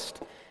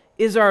 Christ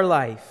is our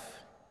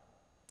life.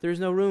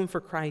 There's no room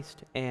for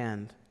Christ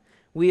and.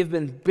 We have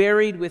been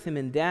buried with him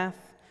in death.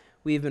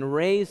 We have been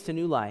raised to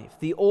new life.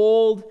 The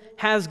old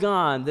has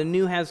gone, the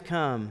new has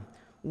come.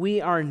 We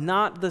are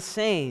not the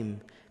same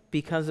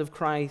because of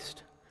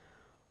Christ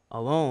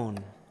alone.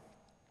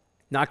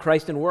 Not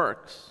Christ in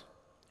works,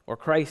 or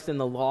Christ in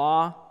the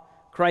law,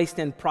 Christ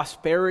in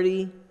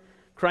prosperity,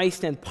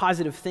 Christ in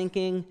positive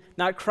thinking,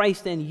 not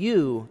Christ in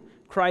you,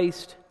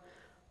 Christ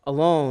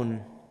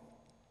alone.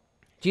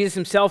 Jesus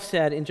himself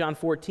said in John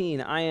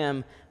 14, I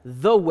am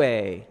the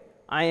way,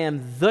 I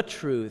am the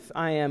truth,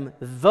 I am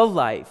the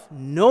life.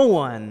 No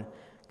one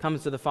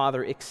comes to the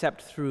Father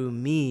except through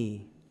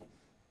me.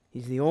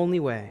 He's the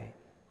only way.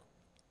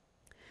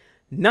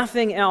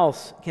 Nothing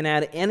else can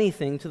add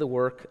anything to the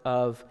work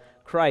of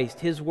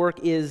Christ. His work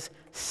is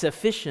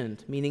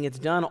sufficient, meaning it's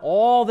done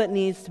all that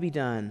needs to be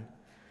done.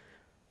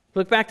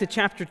 Look back to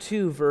chapter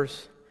 2,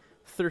 verse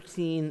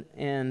 13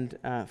 and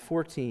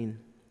 14.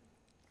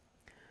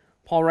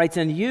 Paul writes,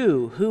 and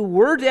you who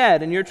were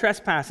dead in your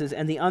trespasses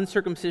and the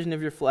uncircumcision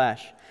of your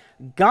flesh,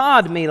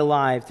 God made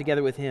alive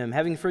together with him,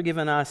 having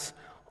forgiven us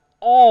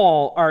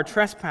all our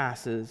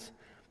trespasses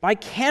by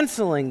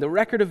canceling the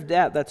record of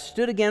debt that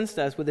stood against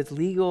us with its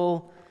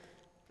legal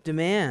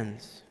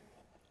demands.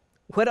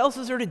 What else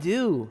is there to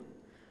do?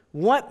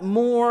 What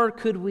more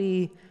could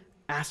we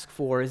ask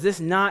for? Is this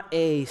not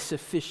a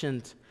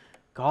sufficient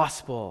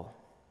gospel?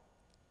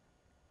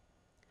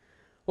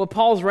 What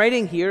Paul's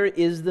writing here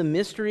is the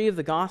mystery of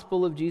the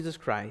gospel of Jesus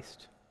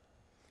Christ.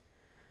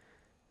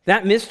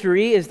 That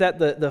mystery is that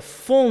the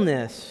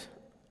fullness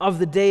of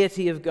the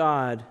deity of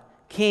God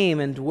came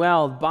and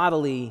dwelled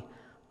bodily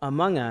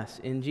among us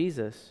in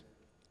Jesus.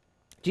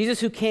 Jesus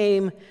who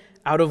came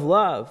out of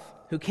love,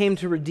 who came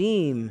to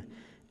redeem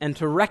and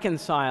to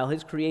reconcile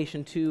his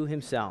creation to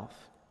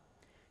himself.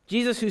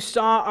 Jesus who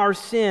saw our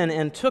sin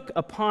and took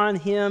upon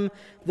him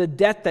the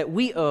debt that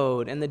we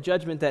owed and the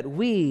judgment that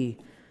we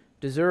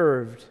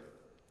deserved.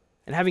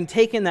 And having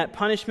taken that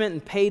punishment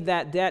and paid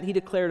that debt, he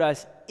declared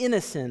us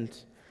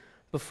innocent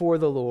before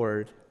the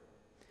Lord.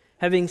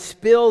 Having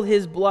spilled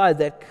his blood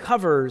that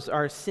covers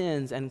our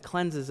sins and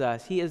cleanses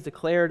us, he has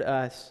declared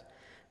us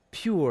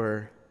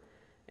pure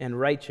and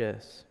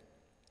righteous.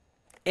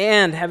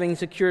 And having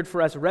secured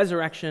for us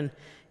resurrection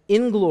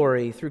in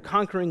glory through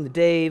conquering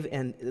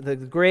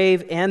the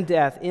grave and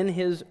death in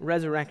his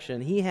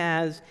resurrection, he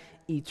has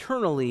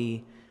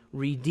eternally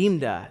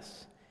redeemed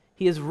us.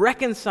 He has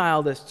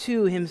reconciled us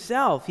to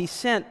himself. He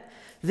sent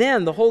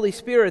then the Holy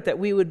Spirit that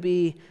we would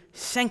be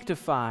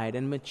sanctified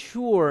and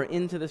mature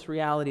into this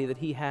reality that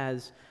he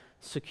has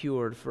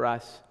secured for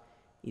us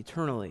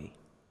eternally.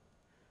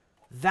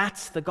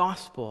 That's the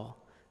gospel.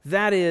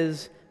 That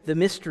is the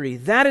mystery.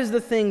 That is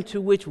the thing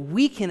to which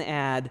we can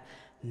add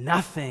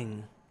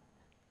nothing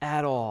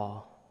at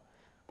all.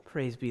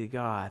 Praise be to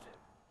God.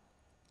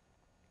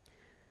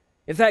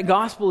 If that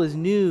gospel is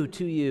new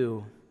to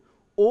you,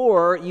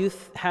 or you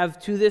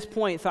have to this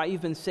point thought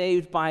you've been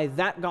saved by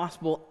that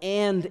gospel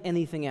and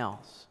anything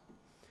else,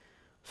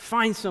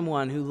 find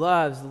someone who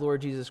loves the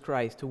Lord Jesus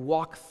Christ to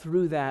walk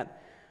through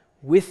that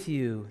with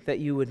you, that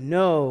you would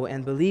know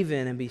and believe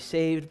in and be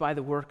saved by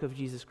the work of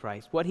Jesus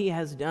Christ. What he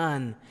has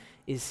done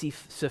is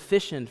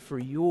sufficient for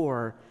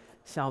your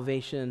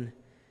salvation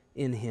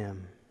in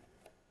him.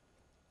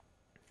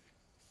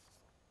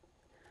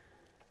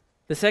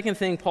 The second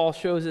thing Paul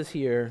shows us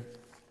here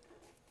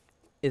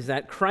is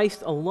that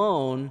Christ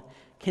alone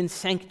can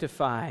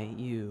sanctify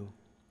you.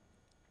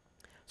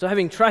 So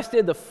having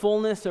trusted the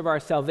fullness of our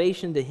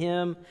salvation to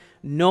him,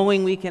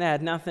 knowing we can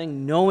add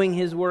nothing, knowing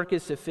his work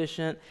is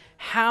sufficient,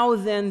 how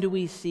then do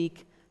we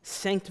seek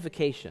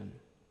sanctification?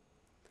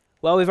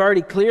 Well, we've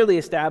already clearly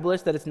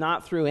established that it's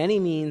not through any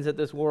means that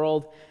this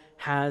world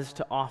has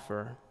to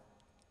offer.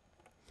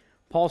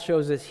 Paul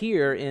shows us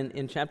here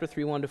in chapter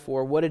 3,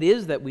 1-4, what it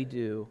is that we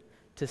do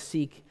to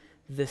seek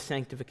this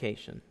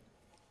sanctification.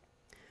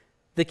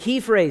 The key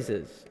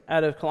phrases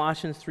out of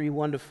Colossians 3,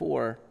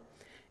 1-4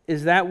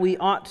 is that we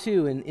ought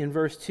to, in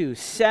verse 2,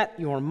 set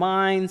your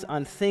minds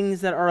on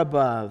things that are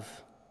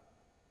above.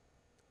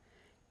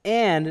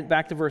 And,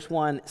 back to verse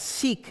 1,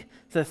 seek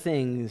the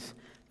things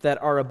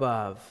that are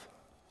above.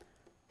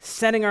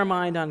 Setting our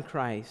mind on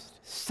Christ,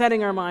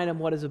 setting our mind on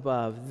what is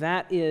above,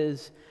 that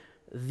is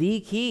the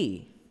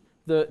key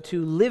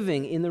to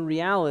living in the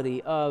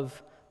reality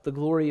of the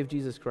glory of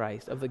Jesus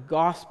Christ, of the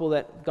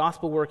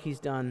gospel work he's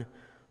done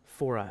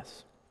for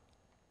us.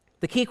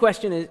 The key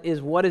question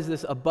is what is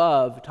this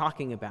above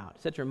talking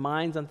about? Set your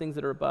minds on things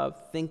that are above.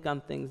 Think on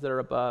things that are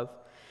above.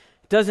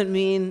 It doesn't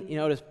mean,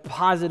 just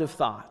positive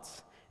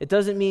thoughts. It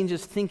doesn't mean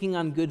just thinking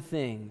on good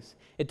things.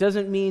 It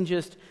doesn't mean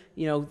just,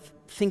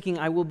 thinking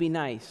I will be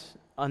nice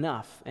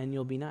enough and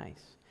you'll be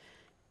nice.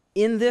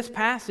 In this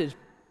passage,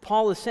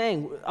 Paul is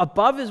saying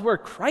above is where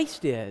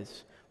Christ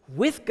is,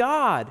 with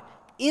God,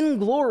 in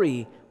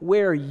glory,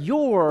 where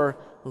your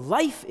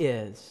life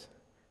is.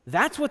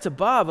 That's what's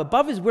above.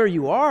 Above is where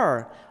you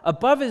are.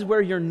 Above is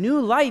where your new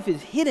life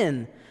is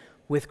hidden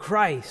with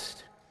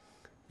Christ.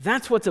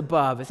 That's what's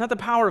above. It's not the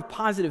power of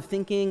positive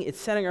thinking. It's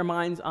setting our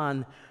minds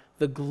on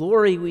the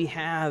glory we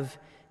have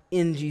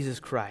in Jesus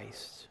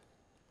Christ.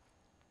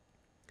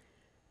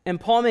 And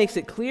Paul makes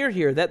it clear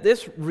here that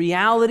this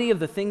reality of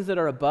the things that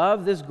are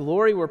above, this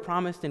glory we're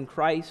promised in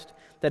Christ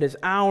that is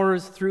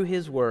ours through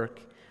his work,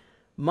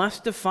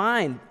 must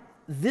define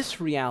this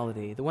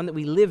reality, the one that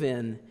we live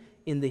in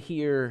the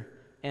here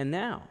and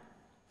now.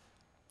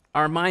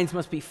 Our minds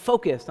must be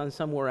focused on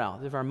somewhere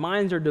else. If our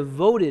minds are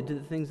devoted to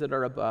the things that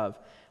are above,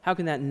 how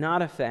can that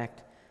not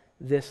affect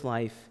this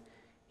life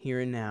here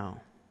and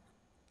now?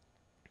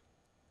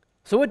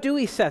 So what do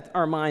we set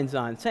our minds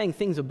on? Saying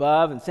things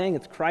above and saying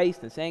it's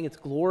Christ and saying it's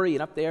glory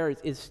and up there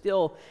is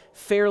still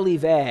fairly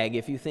vague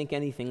if you think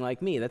anything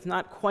like me. That's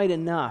not quite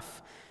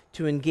enough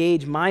to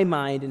engage my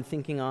mind in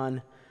thinking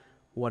on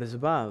what is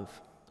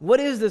above. What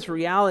is this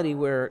reality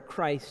where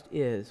Christ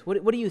is?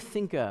 What do you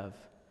think of?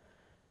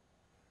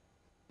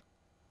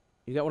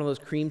 You got one of those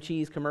cream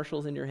cheese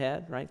commercials in your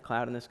head, right?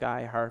 Cloud in the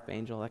sky, harp,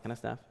 angel, that kind of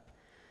stuff.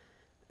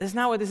 That's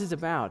not what this is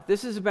about.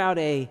 This is about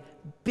a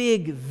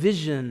big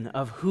vision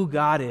of who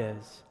God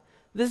is.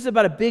 This is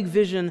about a big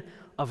vision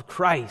of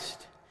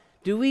Christ.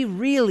 Do we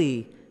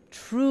really,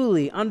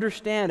 truly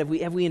understand, have we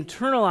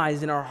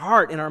internalized in our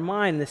heart, in our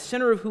mind, in the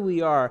center of who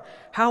we are,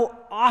 how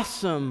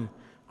awesome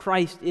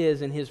Christ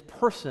is in his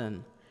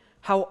person,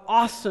 how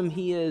awesome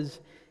he is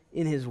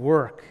in his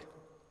work?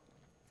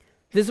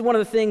 This is one of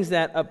the things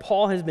that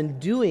Paul has been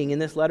doing in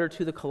this letter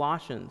to the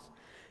Colossians.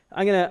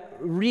 I'm going to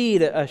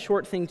read a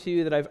short thing to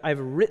you that I've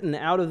written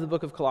out of the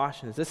book of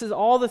Colossians. This is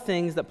all the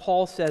things that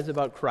Paul says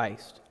about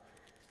Christ.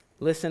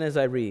 Listen as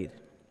I read.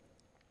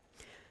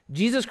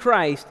 Jesus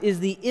Christ is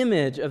the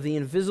image of the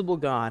invisible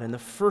God and the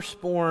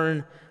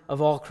firstborn of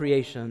all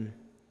creation.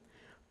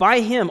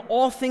 By him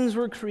all things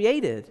were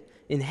created,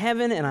 in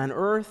heaven and on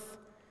earth,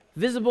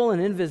 visible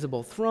and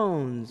invisible,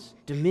 thrones,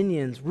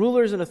 dominions,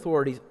 rulers and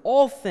authorities.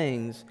 All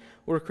things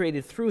were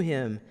created through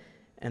him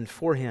and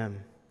for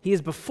him. He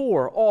is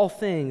before all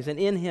things, and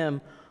in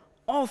him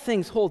all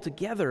things hold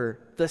together.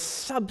 The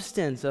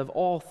substance of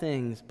all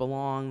things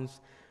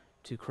belongs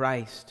to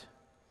Christ.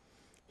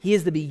 He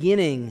is the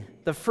beginning,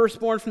 the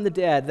firstborn from the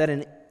dead, that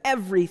in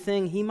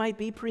everything he might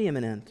be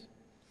preeminent.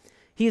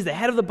 He is the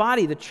head of the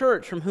body, the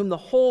church, from whom the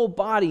whole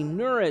body,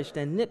 nourished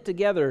and knit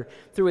together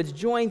through its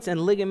joints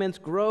and ligaments,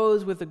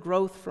 grows with the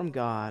growth from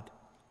God.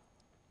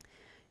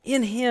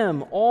 In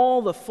him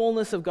all the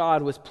fullness of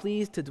God was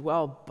pleased to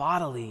dwell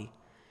bodily,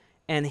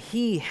 and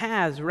he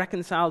has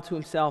reconciled to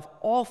himself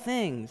all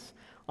things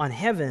on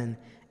heaven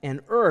and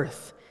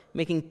earth,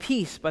 making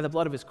peace by the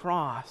blood of his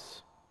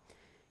cross.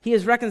 He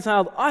has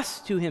reconciled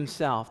us to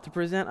himself to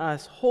present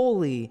us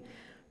holy,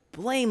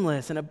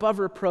 blameless, and above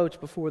reproach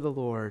before the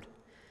Lord.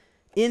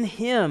 In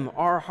him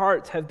our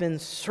hearts have been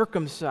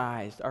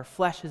circumcised, our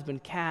flesh has been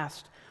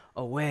cast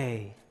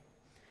away.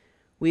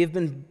 We have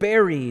been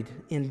buried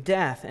in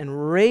death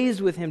and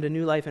raised with him to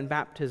new life in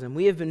baptism.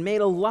 We have been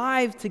made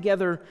alive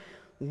together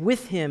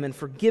with him and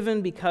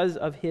forgiven because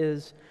of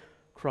his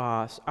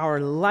cross. Our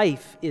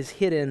life is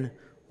hidden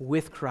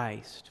with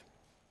Christ.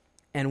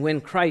 And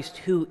when Christ,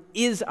 who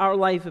is our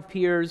life,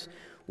 appears,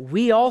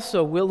 we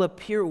also will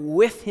appear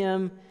with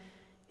him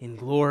in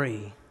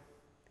glory.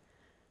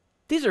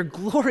 These are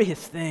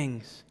glorious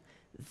things.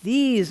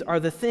 These are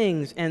the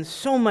things and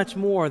so much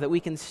more that we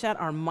can set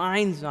our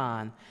minds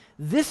on.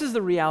 This is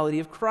the reality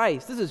of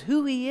Christ. This is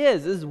who he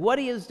is. This is what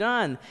he has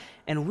done.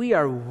 And we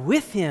are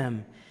with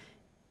him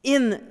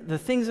in the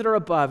things that are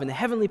above, in the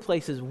heavenly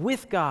places,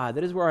 with God.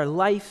 That is where our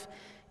life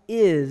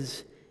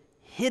is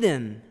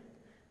hidden.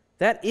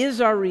 That is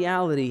our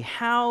reality.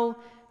 How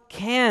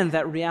can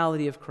that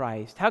reality of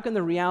Christ, how can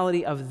the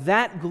reality of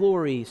that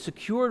glory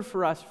secured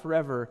for us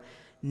forever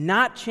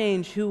not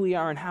change who we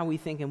are and how we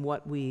think and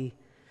what we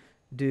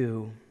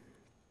do?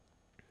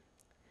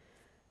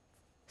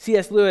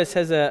 C.S. Lewis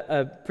has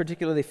a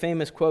particularly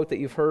famous quote that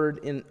you've heard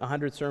in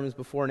 100 sermons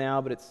before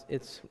now, but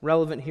it's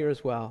relevant here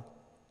as well.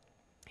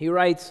 He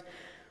writes,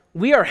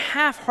 "We are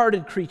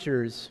half-hearted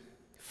creatures,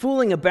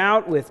 fooling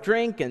about with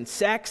drink and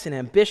sex and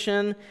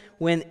ambition,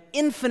 when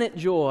infinite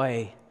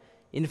joy,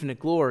 infinite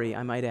glory,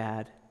 I might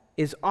add,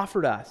 is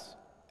offered us.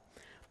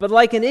 But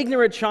like an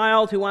ignorant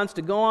child who wants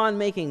to go on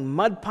making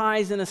mud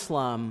pies in a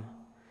slum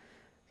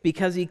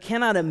because he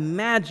cannot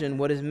imagine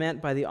what is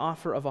meant by the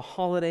offer of a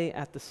holiday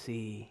at the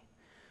sea,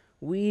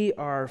 we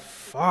are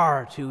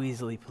far too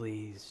easily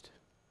pleased."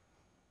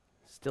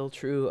 Still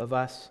true of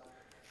us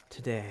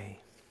today.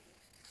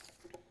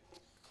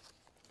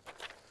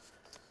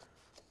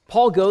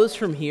 Paul goes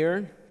from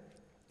here,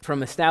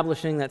 from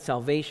establishing that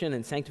salvation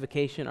and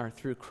sanctification are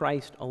through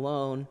Christ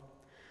alone,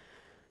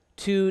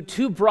 to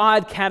two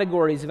broad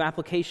categories of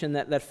application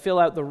that fill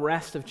out the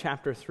rest of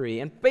chapter 3.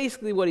 And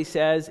basically what he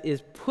says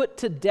is, put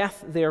to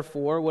death,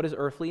 therefore, what is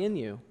earthly in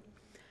you.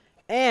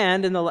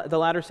 And in the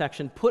latter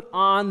section, put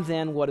on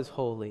then what is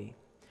holy.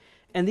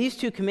 And these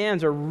two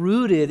commands are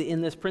rooted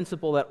in this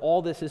principle that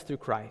all this is through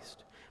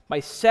Christ. By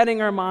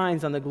setting our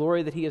minds on the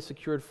glory that he has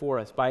secured for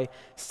us, by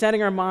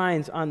setting our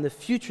minds on the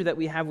future that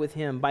we have with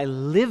him, by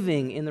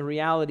living in the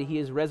reality he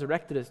has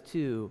resurrected us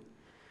to,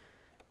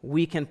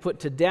 we can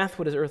put to death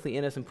what is earthly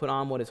in us and put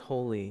on what is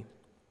holy.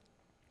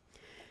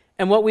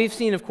 And what we've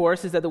seen, of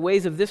course, is that the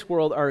ways of this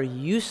world are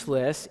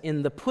useless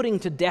in the putting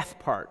to death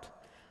part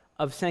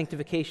of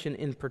sanctification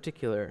in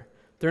particular.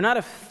 They're not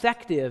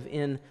effective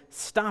in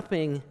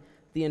stopping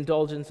the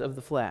indulgence of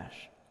the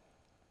flesh.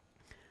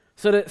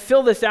 So to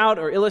fill this out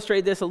or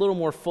illustrate this a little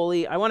more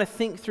fully, I want to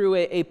think through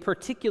a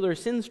particular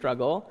sin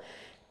struggle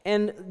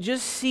and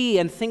just see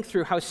and think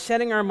through how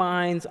setting our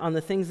minds on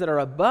the things that are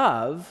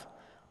above,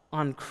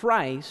 on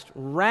Christ,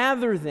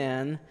 rather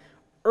than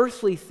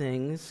earthly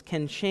things,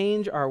 can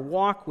change our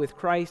walk with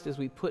Christ as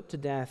we put to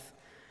death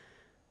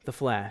the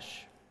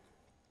flesh.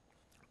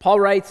 Paul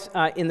writes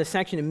in the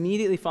section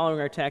immediately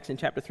following our text in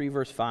chapter 3,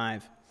 verse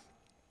 5,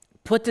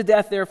 "Put to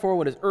death, therefore,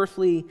 what is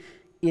earthly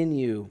in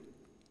you: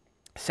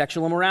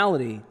 sexual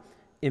immorality,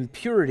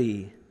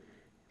 impurity,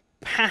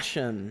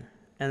 passion,"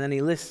 and then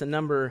he lists a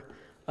number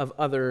of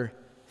other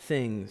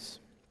things.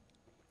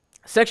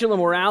 Sexual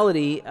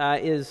immorality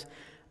is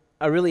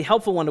a really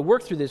helpful one to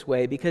work through this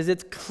way because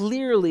it's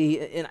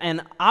clearly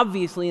and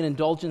obviously an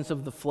indulgence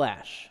of the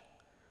flesh.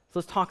 So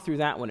let's talk through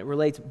that one. It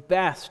relates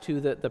best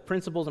to the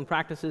principles and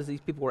practices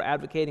these people were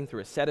advocating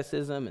through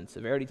asceticism and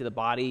severity to the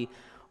body,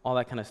 all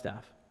that kind of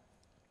stuff.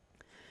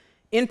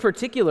 In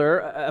particular,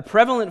 a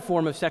prevalent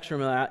form of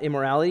sexual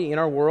immorality in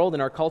our world,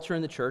 in our culture,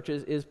 in the church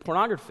is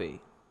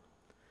pornography.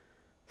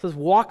 So let's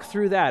walk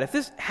through that. If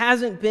this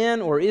hasn't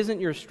been or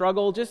isn't your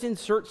struggle, just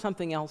insert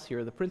something else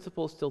here. The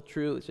principle is still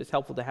true. It's just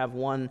helpful to have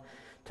one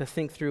to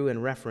think through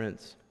and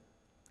reference.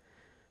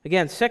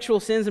 Again,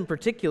 sexual sins in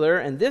particular,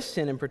 and this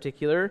sin in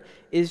particular,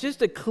 is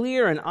just a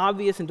clear and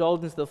obvious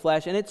indulgence of the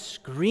flesh, and it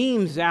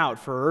screams out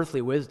for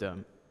earthly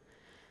wisdom.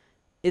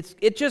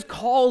 It just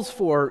calls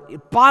for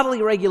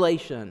bodily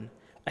regulation,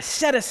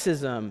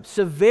 asceticism,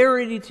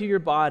 severity to your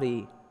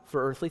body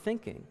for earthly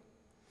thinking.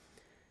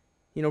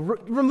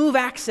 Remove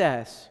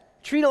access.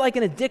 Treat it like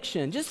an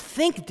addiction. Just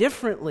think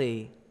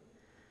differently.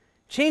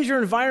 Change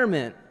your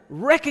environment.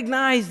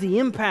 Recognize the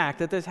impact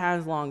that this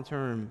has long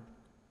term.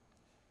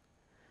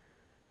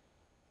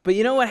 But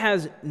you know what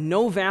has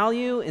no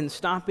value in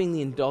stopping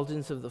the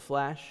indulgence of the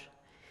flesh?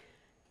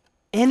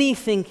 Any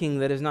thinking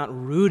that is not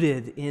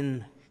rooted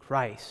in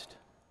Christ.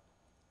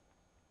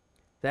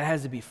 That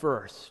has to be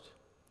first.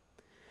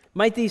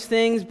 Might these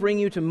things bring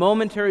you to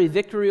momentary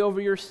victory over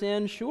your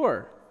sin?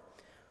 Sure.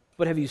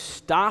 But have you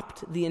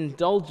stopped the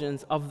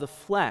indulgence of the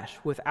flesh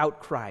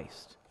without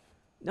Christ?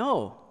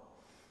 No.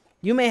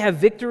 You may have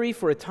victory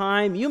for a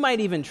time. You might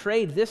even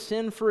trade this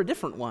sin for a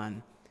different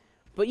one.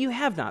 But you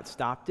have not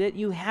stopped it.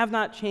 You have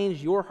not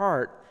changed your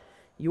heart,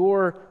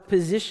 your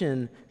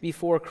position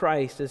before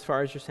Christ as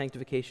far as your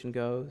sanctification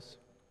goes.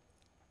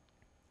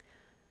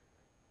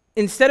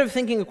 Instead of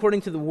thinking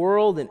according to the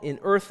world and in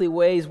earthly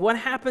ways, what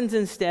happens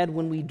instead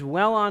when we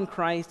dwell on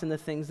Christ and the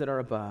things that are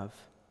above?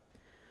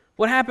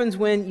 What happens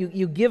when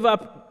you give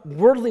up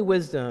worldly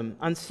wisdom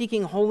on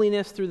seeking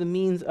holiness through the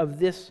means of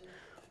this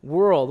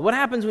world? What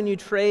happens when you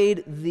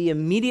trade the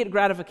immediate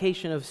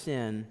gratification of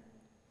sin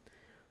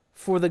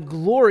for the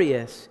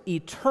glorious,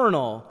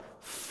 eternal,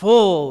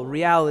 full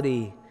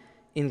reality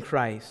in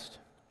Christ?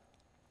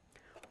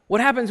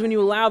 What happens when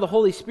you allow the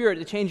Holy Spirit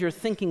to change your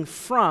thinking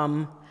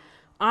from,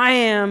 I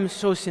am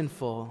so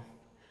sinful,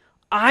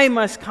 I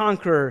must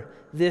conquer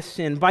this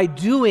sin by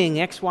doing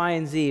X, Y,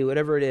 and Z,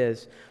 whatever it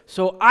is,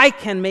 so I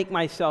can make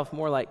myself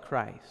more like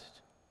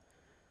Christ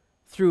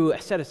through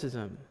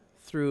asceticism,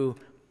 through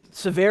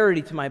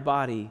severity to my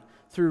body,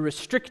 through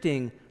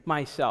restricting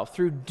myself,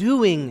 through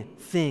doing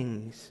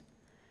things.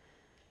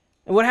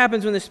 And what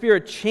happens when the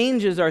Spirit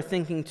changes our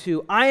thinking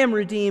to, I am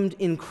redeemed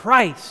in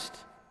Christ,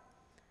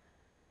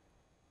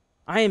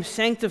 I am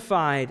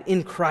sanctified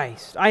in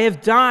Christ, I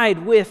have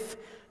died with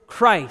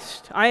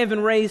Christ, I have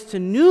been raised to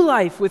new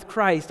life with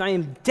Christ, I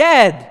am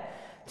dead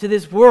to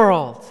this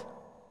world.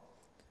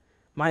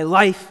 My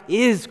life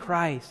is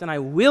Christ, and I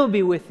will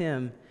be with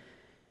Him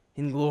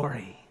in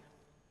glory.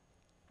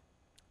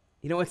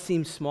 You know what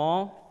seems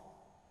small?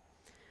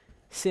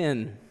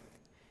 Sin,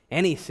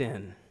 any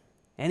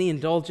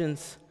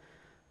indulgence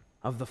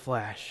of the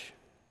flesh.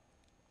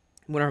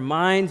 When our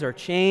minds are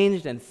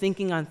changed and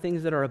thinking on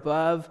things that are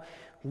above,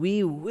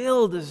 we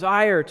will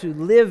desire to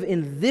live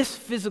in this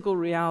physical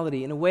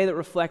reality in a way that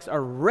reflects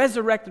our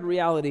resurrected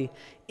reality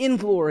in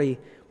glory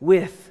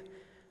with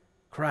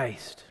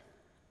Christ.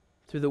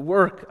 Through the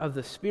work of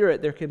the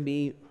Spirit, there can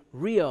be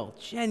real,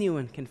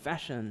 genuine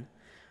confession,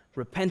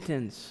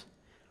 repentance,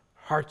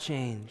 heart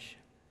change.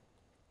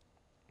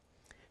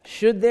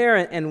 Should there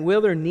and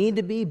will there need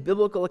to be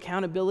biblical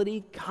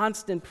accountability,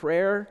 constant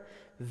prayer,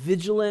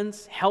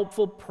 vigilance,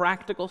 helpful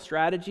practical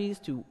strategies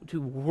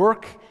to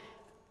work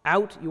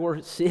out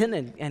your sin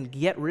and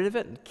get rid of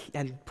it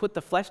and put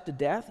the flesh to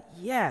death?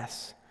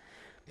 Yes.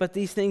 But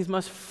these things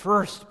must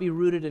first be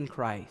rooted in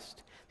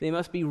Christ. They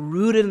must be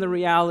rooted in the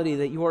reality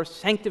that your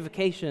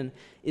sanctification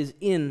is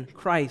in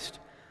Christ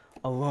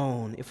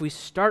alone. If we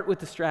start with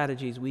the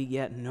strategies, we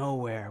get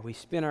nowhere. We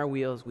spin our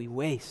wheels, we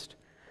waste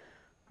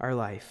our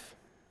life.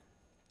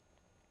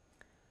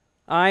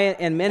 I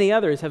and many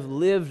others have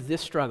lived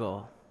this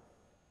struggle.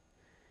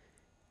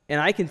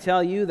 And I can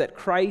tell you that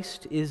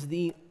Christ is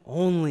the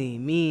only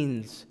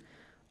means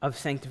of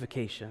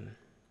sanctification.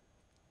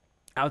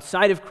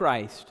 Outside of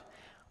Christ,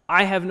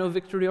 I have no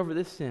victory over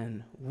this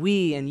sin.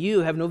 We and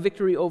you have no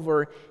victory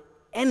over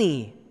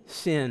any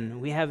sin.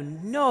 We have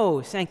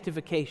no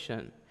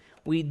sanctification.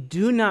 We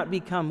do not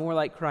become more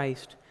like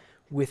Christ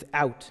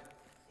without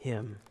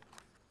Him.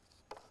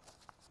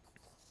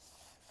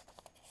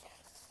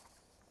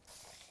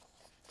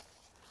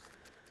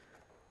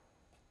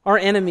 Our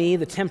enemy,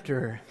 the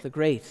tempter, the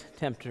great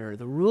tempter,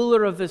 the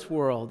ruler of this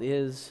world,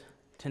 is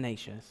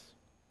tenacious.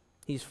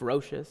 He's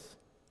ferocious,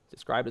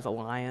 described as a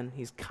lion.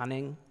 He's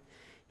cunning.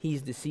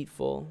 He's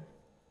deceitful.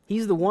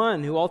 He's the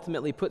one who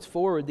ultimately puts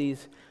forward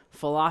these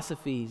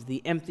philosophies,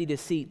 the empty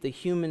deceit, the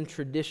human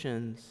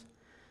traditions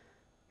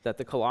that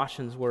the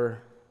Colossians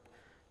were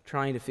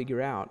trying to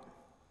figure out.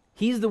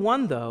 He's the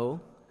one,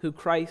 though, who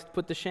Christ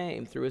put to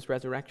shame through his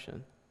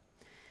resurrection.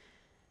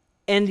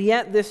 And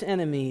yet this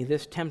enemy,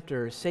 this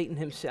tempter, Satan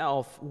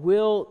himself,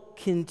 will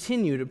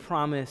continue to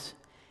promise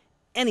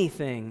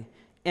anything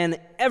and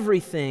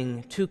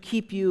everything to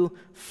keep you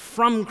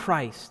from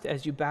Christ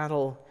as you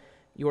battle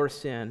your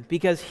sin.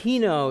 Because he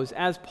knows,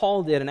 as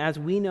Paul did and as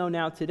we know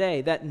now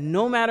today, that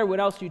no matter what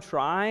else you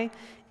try,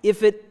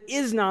 if it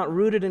is not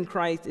rooted in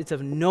Christ, it's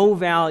of no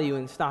value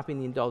in stopping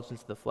the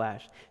indulgence of the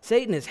flesh.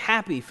 Satan is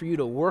happy for you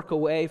to work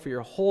away for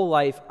your whole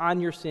life on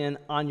your sin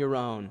on your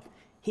own.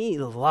 He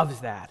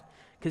loves that.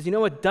 Because you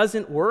know what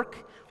doesn't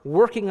work?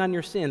 Working on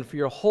your sin for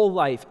your whole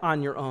life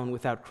on your own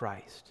without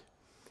Christ.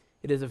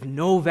 It is of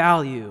no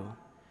value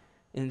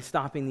in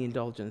stopping the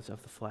indulgence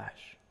of the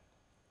flesh.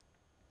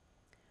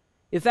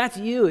 If that's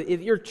you,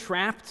 if you're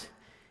trapped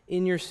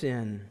in your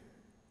sin,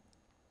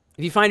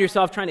 if you find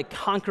yourself trying to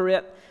conquer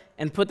it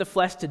and put the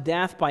flesh to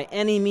death by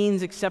any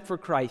means except for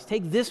Christ,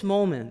 take this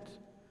moment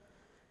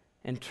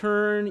and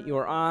turn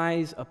your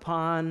eyes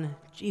upon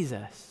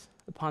Jesus,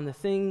 upon the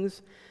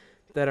things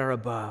that are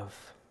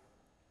above.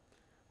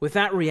 With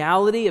that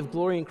reality of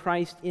glory in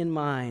Christ in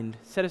mind,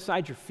 set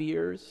aside your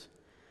fears,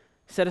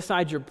 set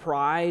aside your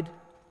pride,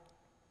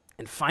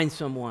 and find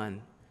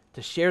someone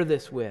to share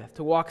this with,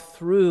 to walk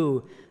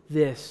through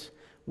this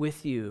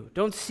with you.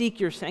 Don't seek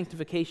your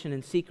sanctification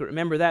in secret.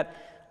 Remember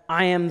that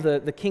I am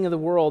the king of the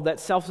world, that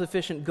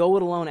self-sufficient,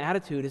 go-it-alone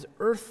attitude is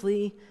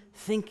earthly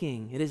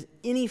thinking. It is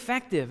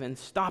ineffective in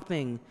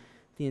stopping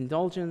the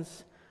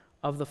indulgence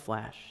of the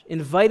flesh.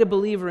 Invite a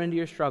believer into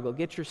your struggle.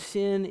 Get your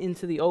sin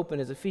into the open.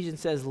 As Ephesians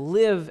says,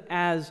 live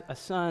as a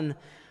son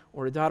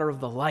or a daughter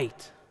of the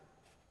light.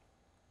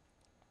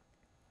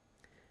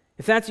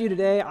 If that's you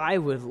today, I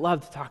would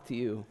love to talk to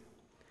you.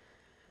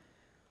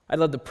 I'd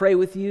love to pray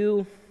with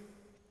you,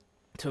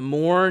 to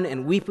mourn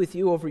and weep with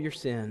you over your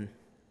sin,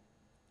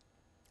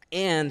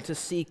 and to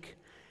seek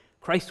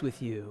Christ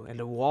with you and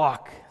to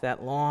walk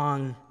that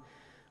long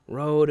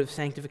road of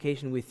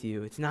sanctification with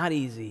you. It's not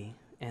easy,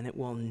 and it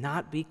will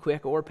not be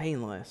quick or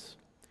painless.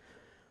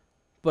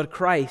 But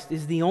Christ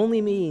is the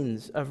only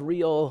means of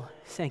real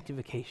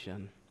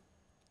sanctification.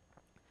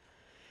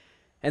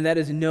 And that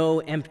is no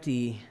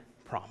empty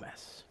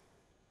promise.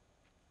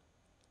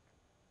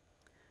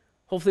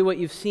 Hopefully what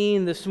you've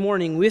seen this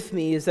morning with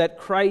me is that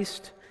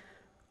Christ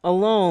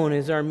alone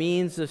is our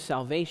means of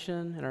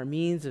salvation and our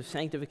means of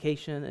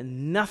sanctification,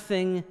 and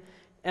nothing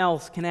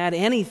else can add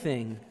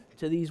anything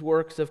to these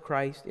works of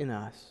Christ in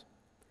us.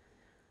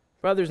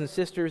 Brothers and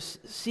sisters,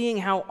 seeing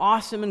how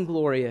awesome and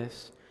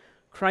glorious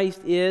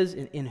Christ is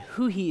in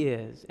who he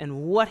is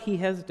and what he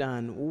has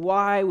done,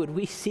 why would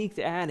we seek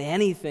to add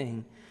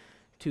anything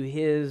to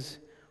his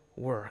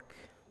work?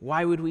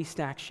 Why would we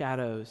stack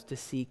shadows to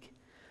seek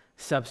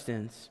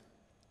substance?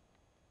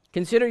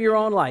 Consider your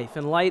own life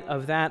in light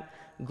of that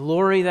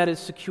glory that is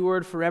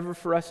secured forever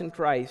for us in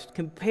Christ.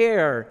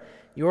 Compare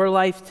your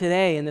life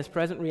today in this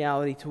present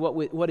reality to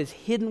what is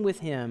hidden with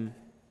him.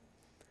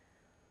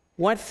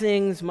 What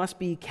things must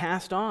be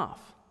cast off?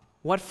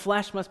 What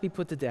flesh must be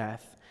put to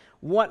death?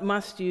 What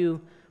must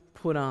you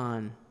put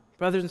on?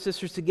 Brothers and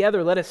sisters,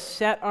 together let us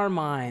set our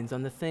minds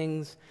on the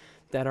things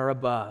that are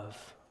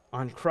above,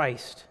 on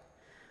Christ,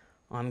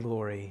 on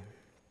glory.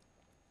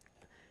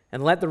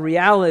 And let the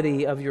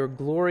reality of your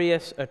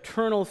glorious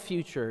eternal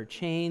future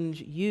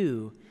change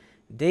you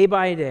day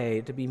by day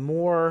to be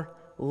more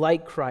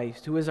like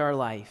Christ, who is our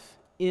life,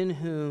 in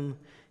whom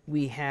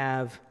we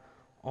have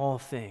all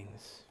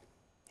things.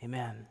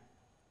 Amen.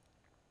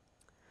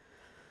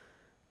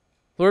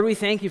 Lord, we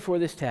thank you for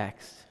this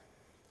text,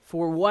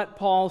 for what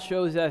Paul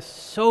shows us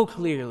so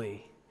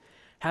clearly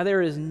how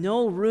there is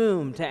no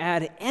room to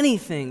add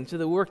anything to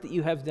the work that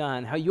you have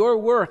done, how your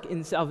work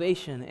in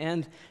salvation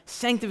and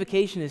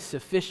sanctification is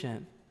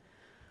sufficient.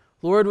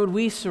 Lord, would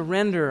we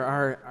surrender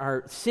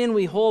our sin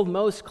we hold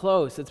most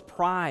close, it's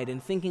pride, in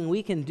thinking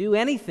we can do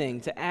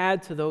anything to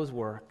add to those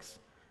works.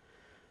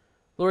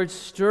 Lord,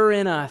 stir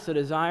in us a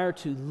desire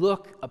to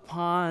look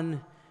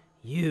upon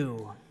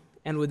you.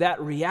 And with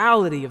that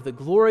reality of the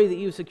glory that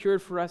you've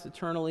secured for us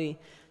eternally,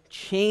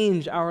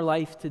 change our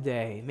life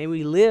today. May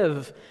we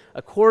live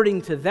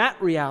according to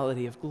that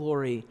reality of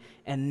glory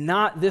and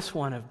not this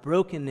one of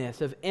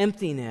brokenness, of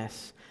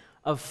emptiness,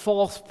 of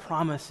false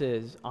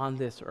promises on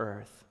this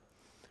earth.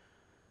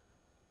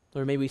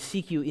 Lord, may we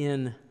seek you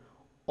in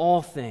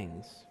all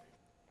things.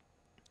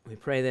 We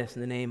pray this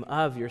in the name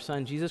of your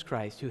Son, Jesus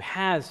Christ, who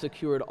has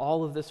secured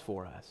all of this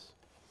for us.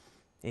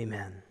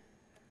 Amen.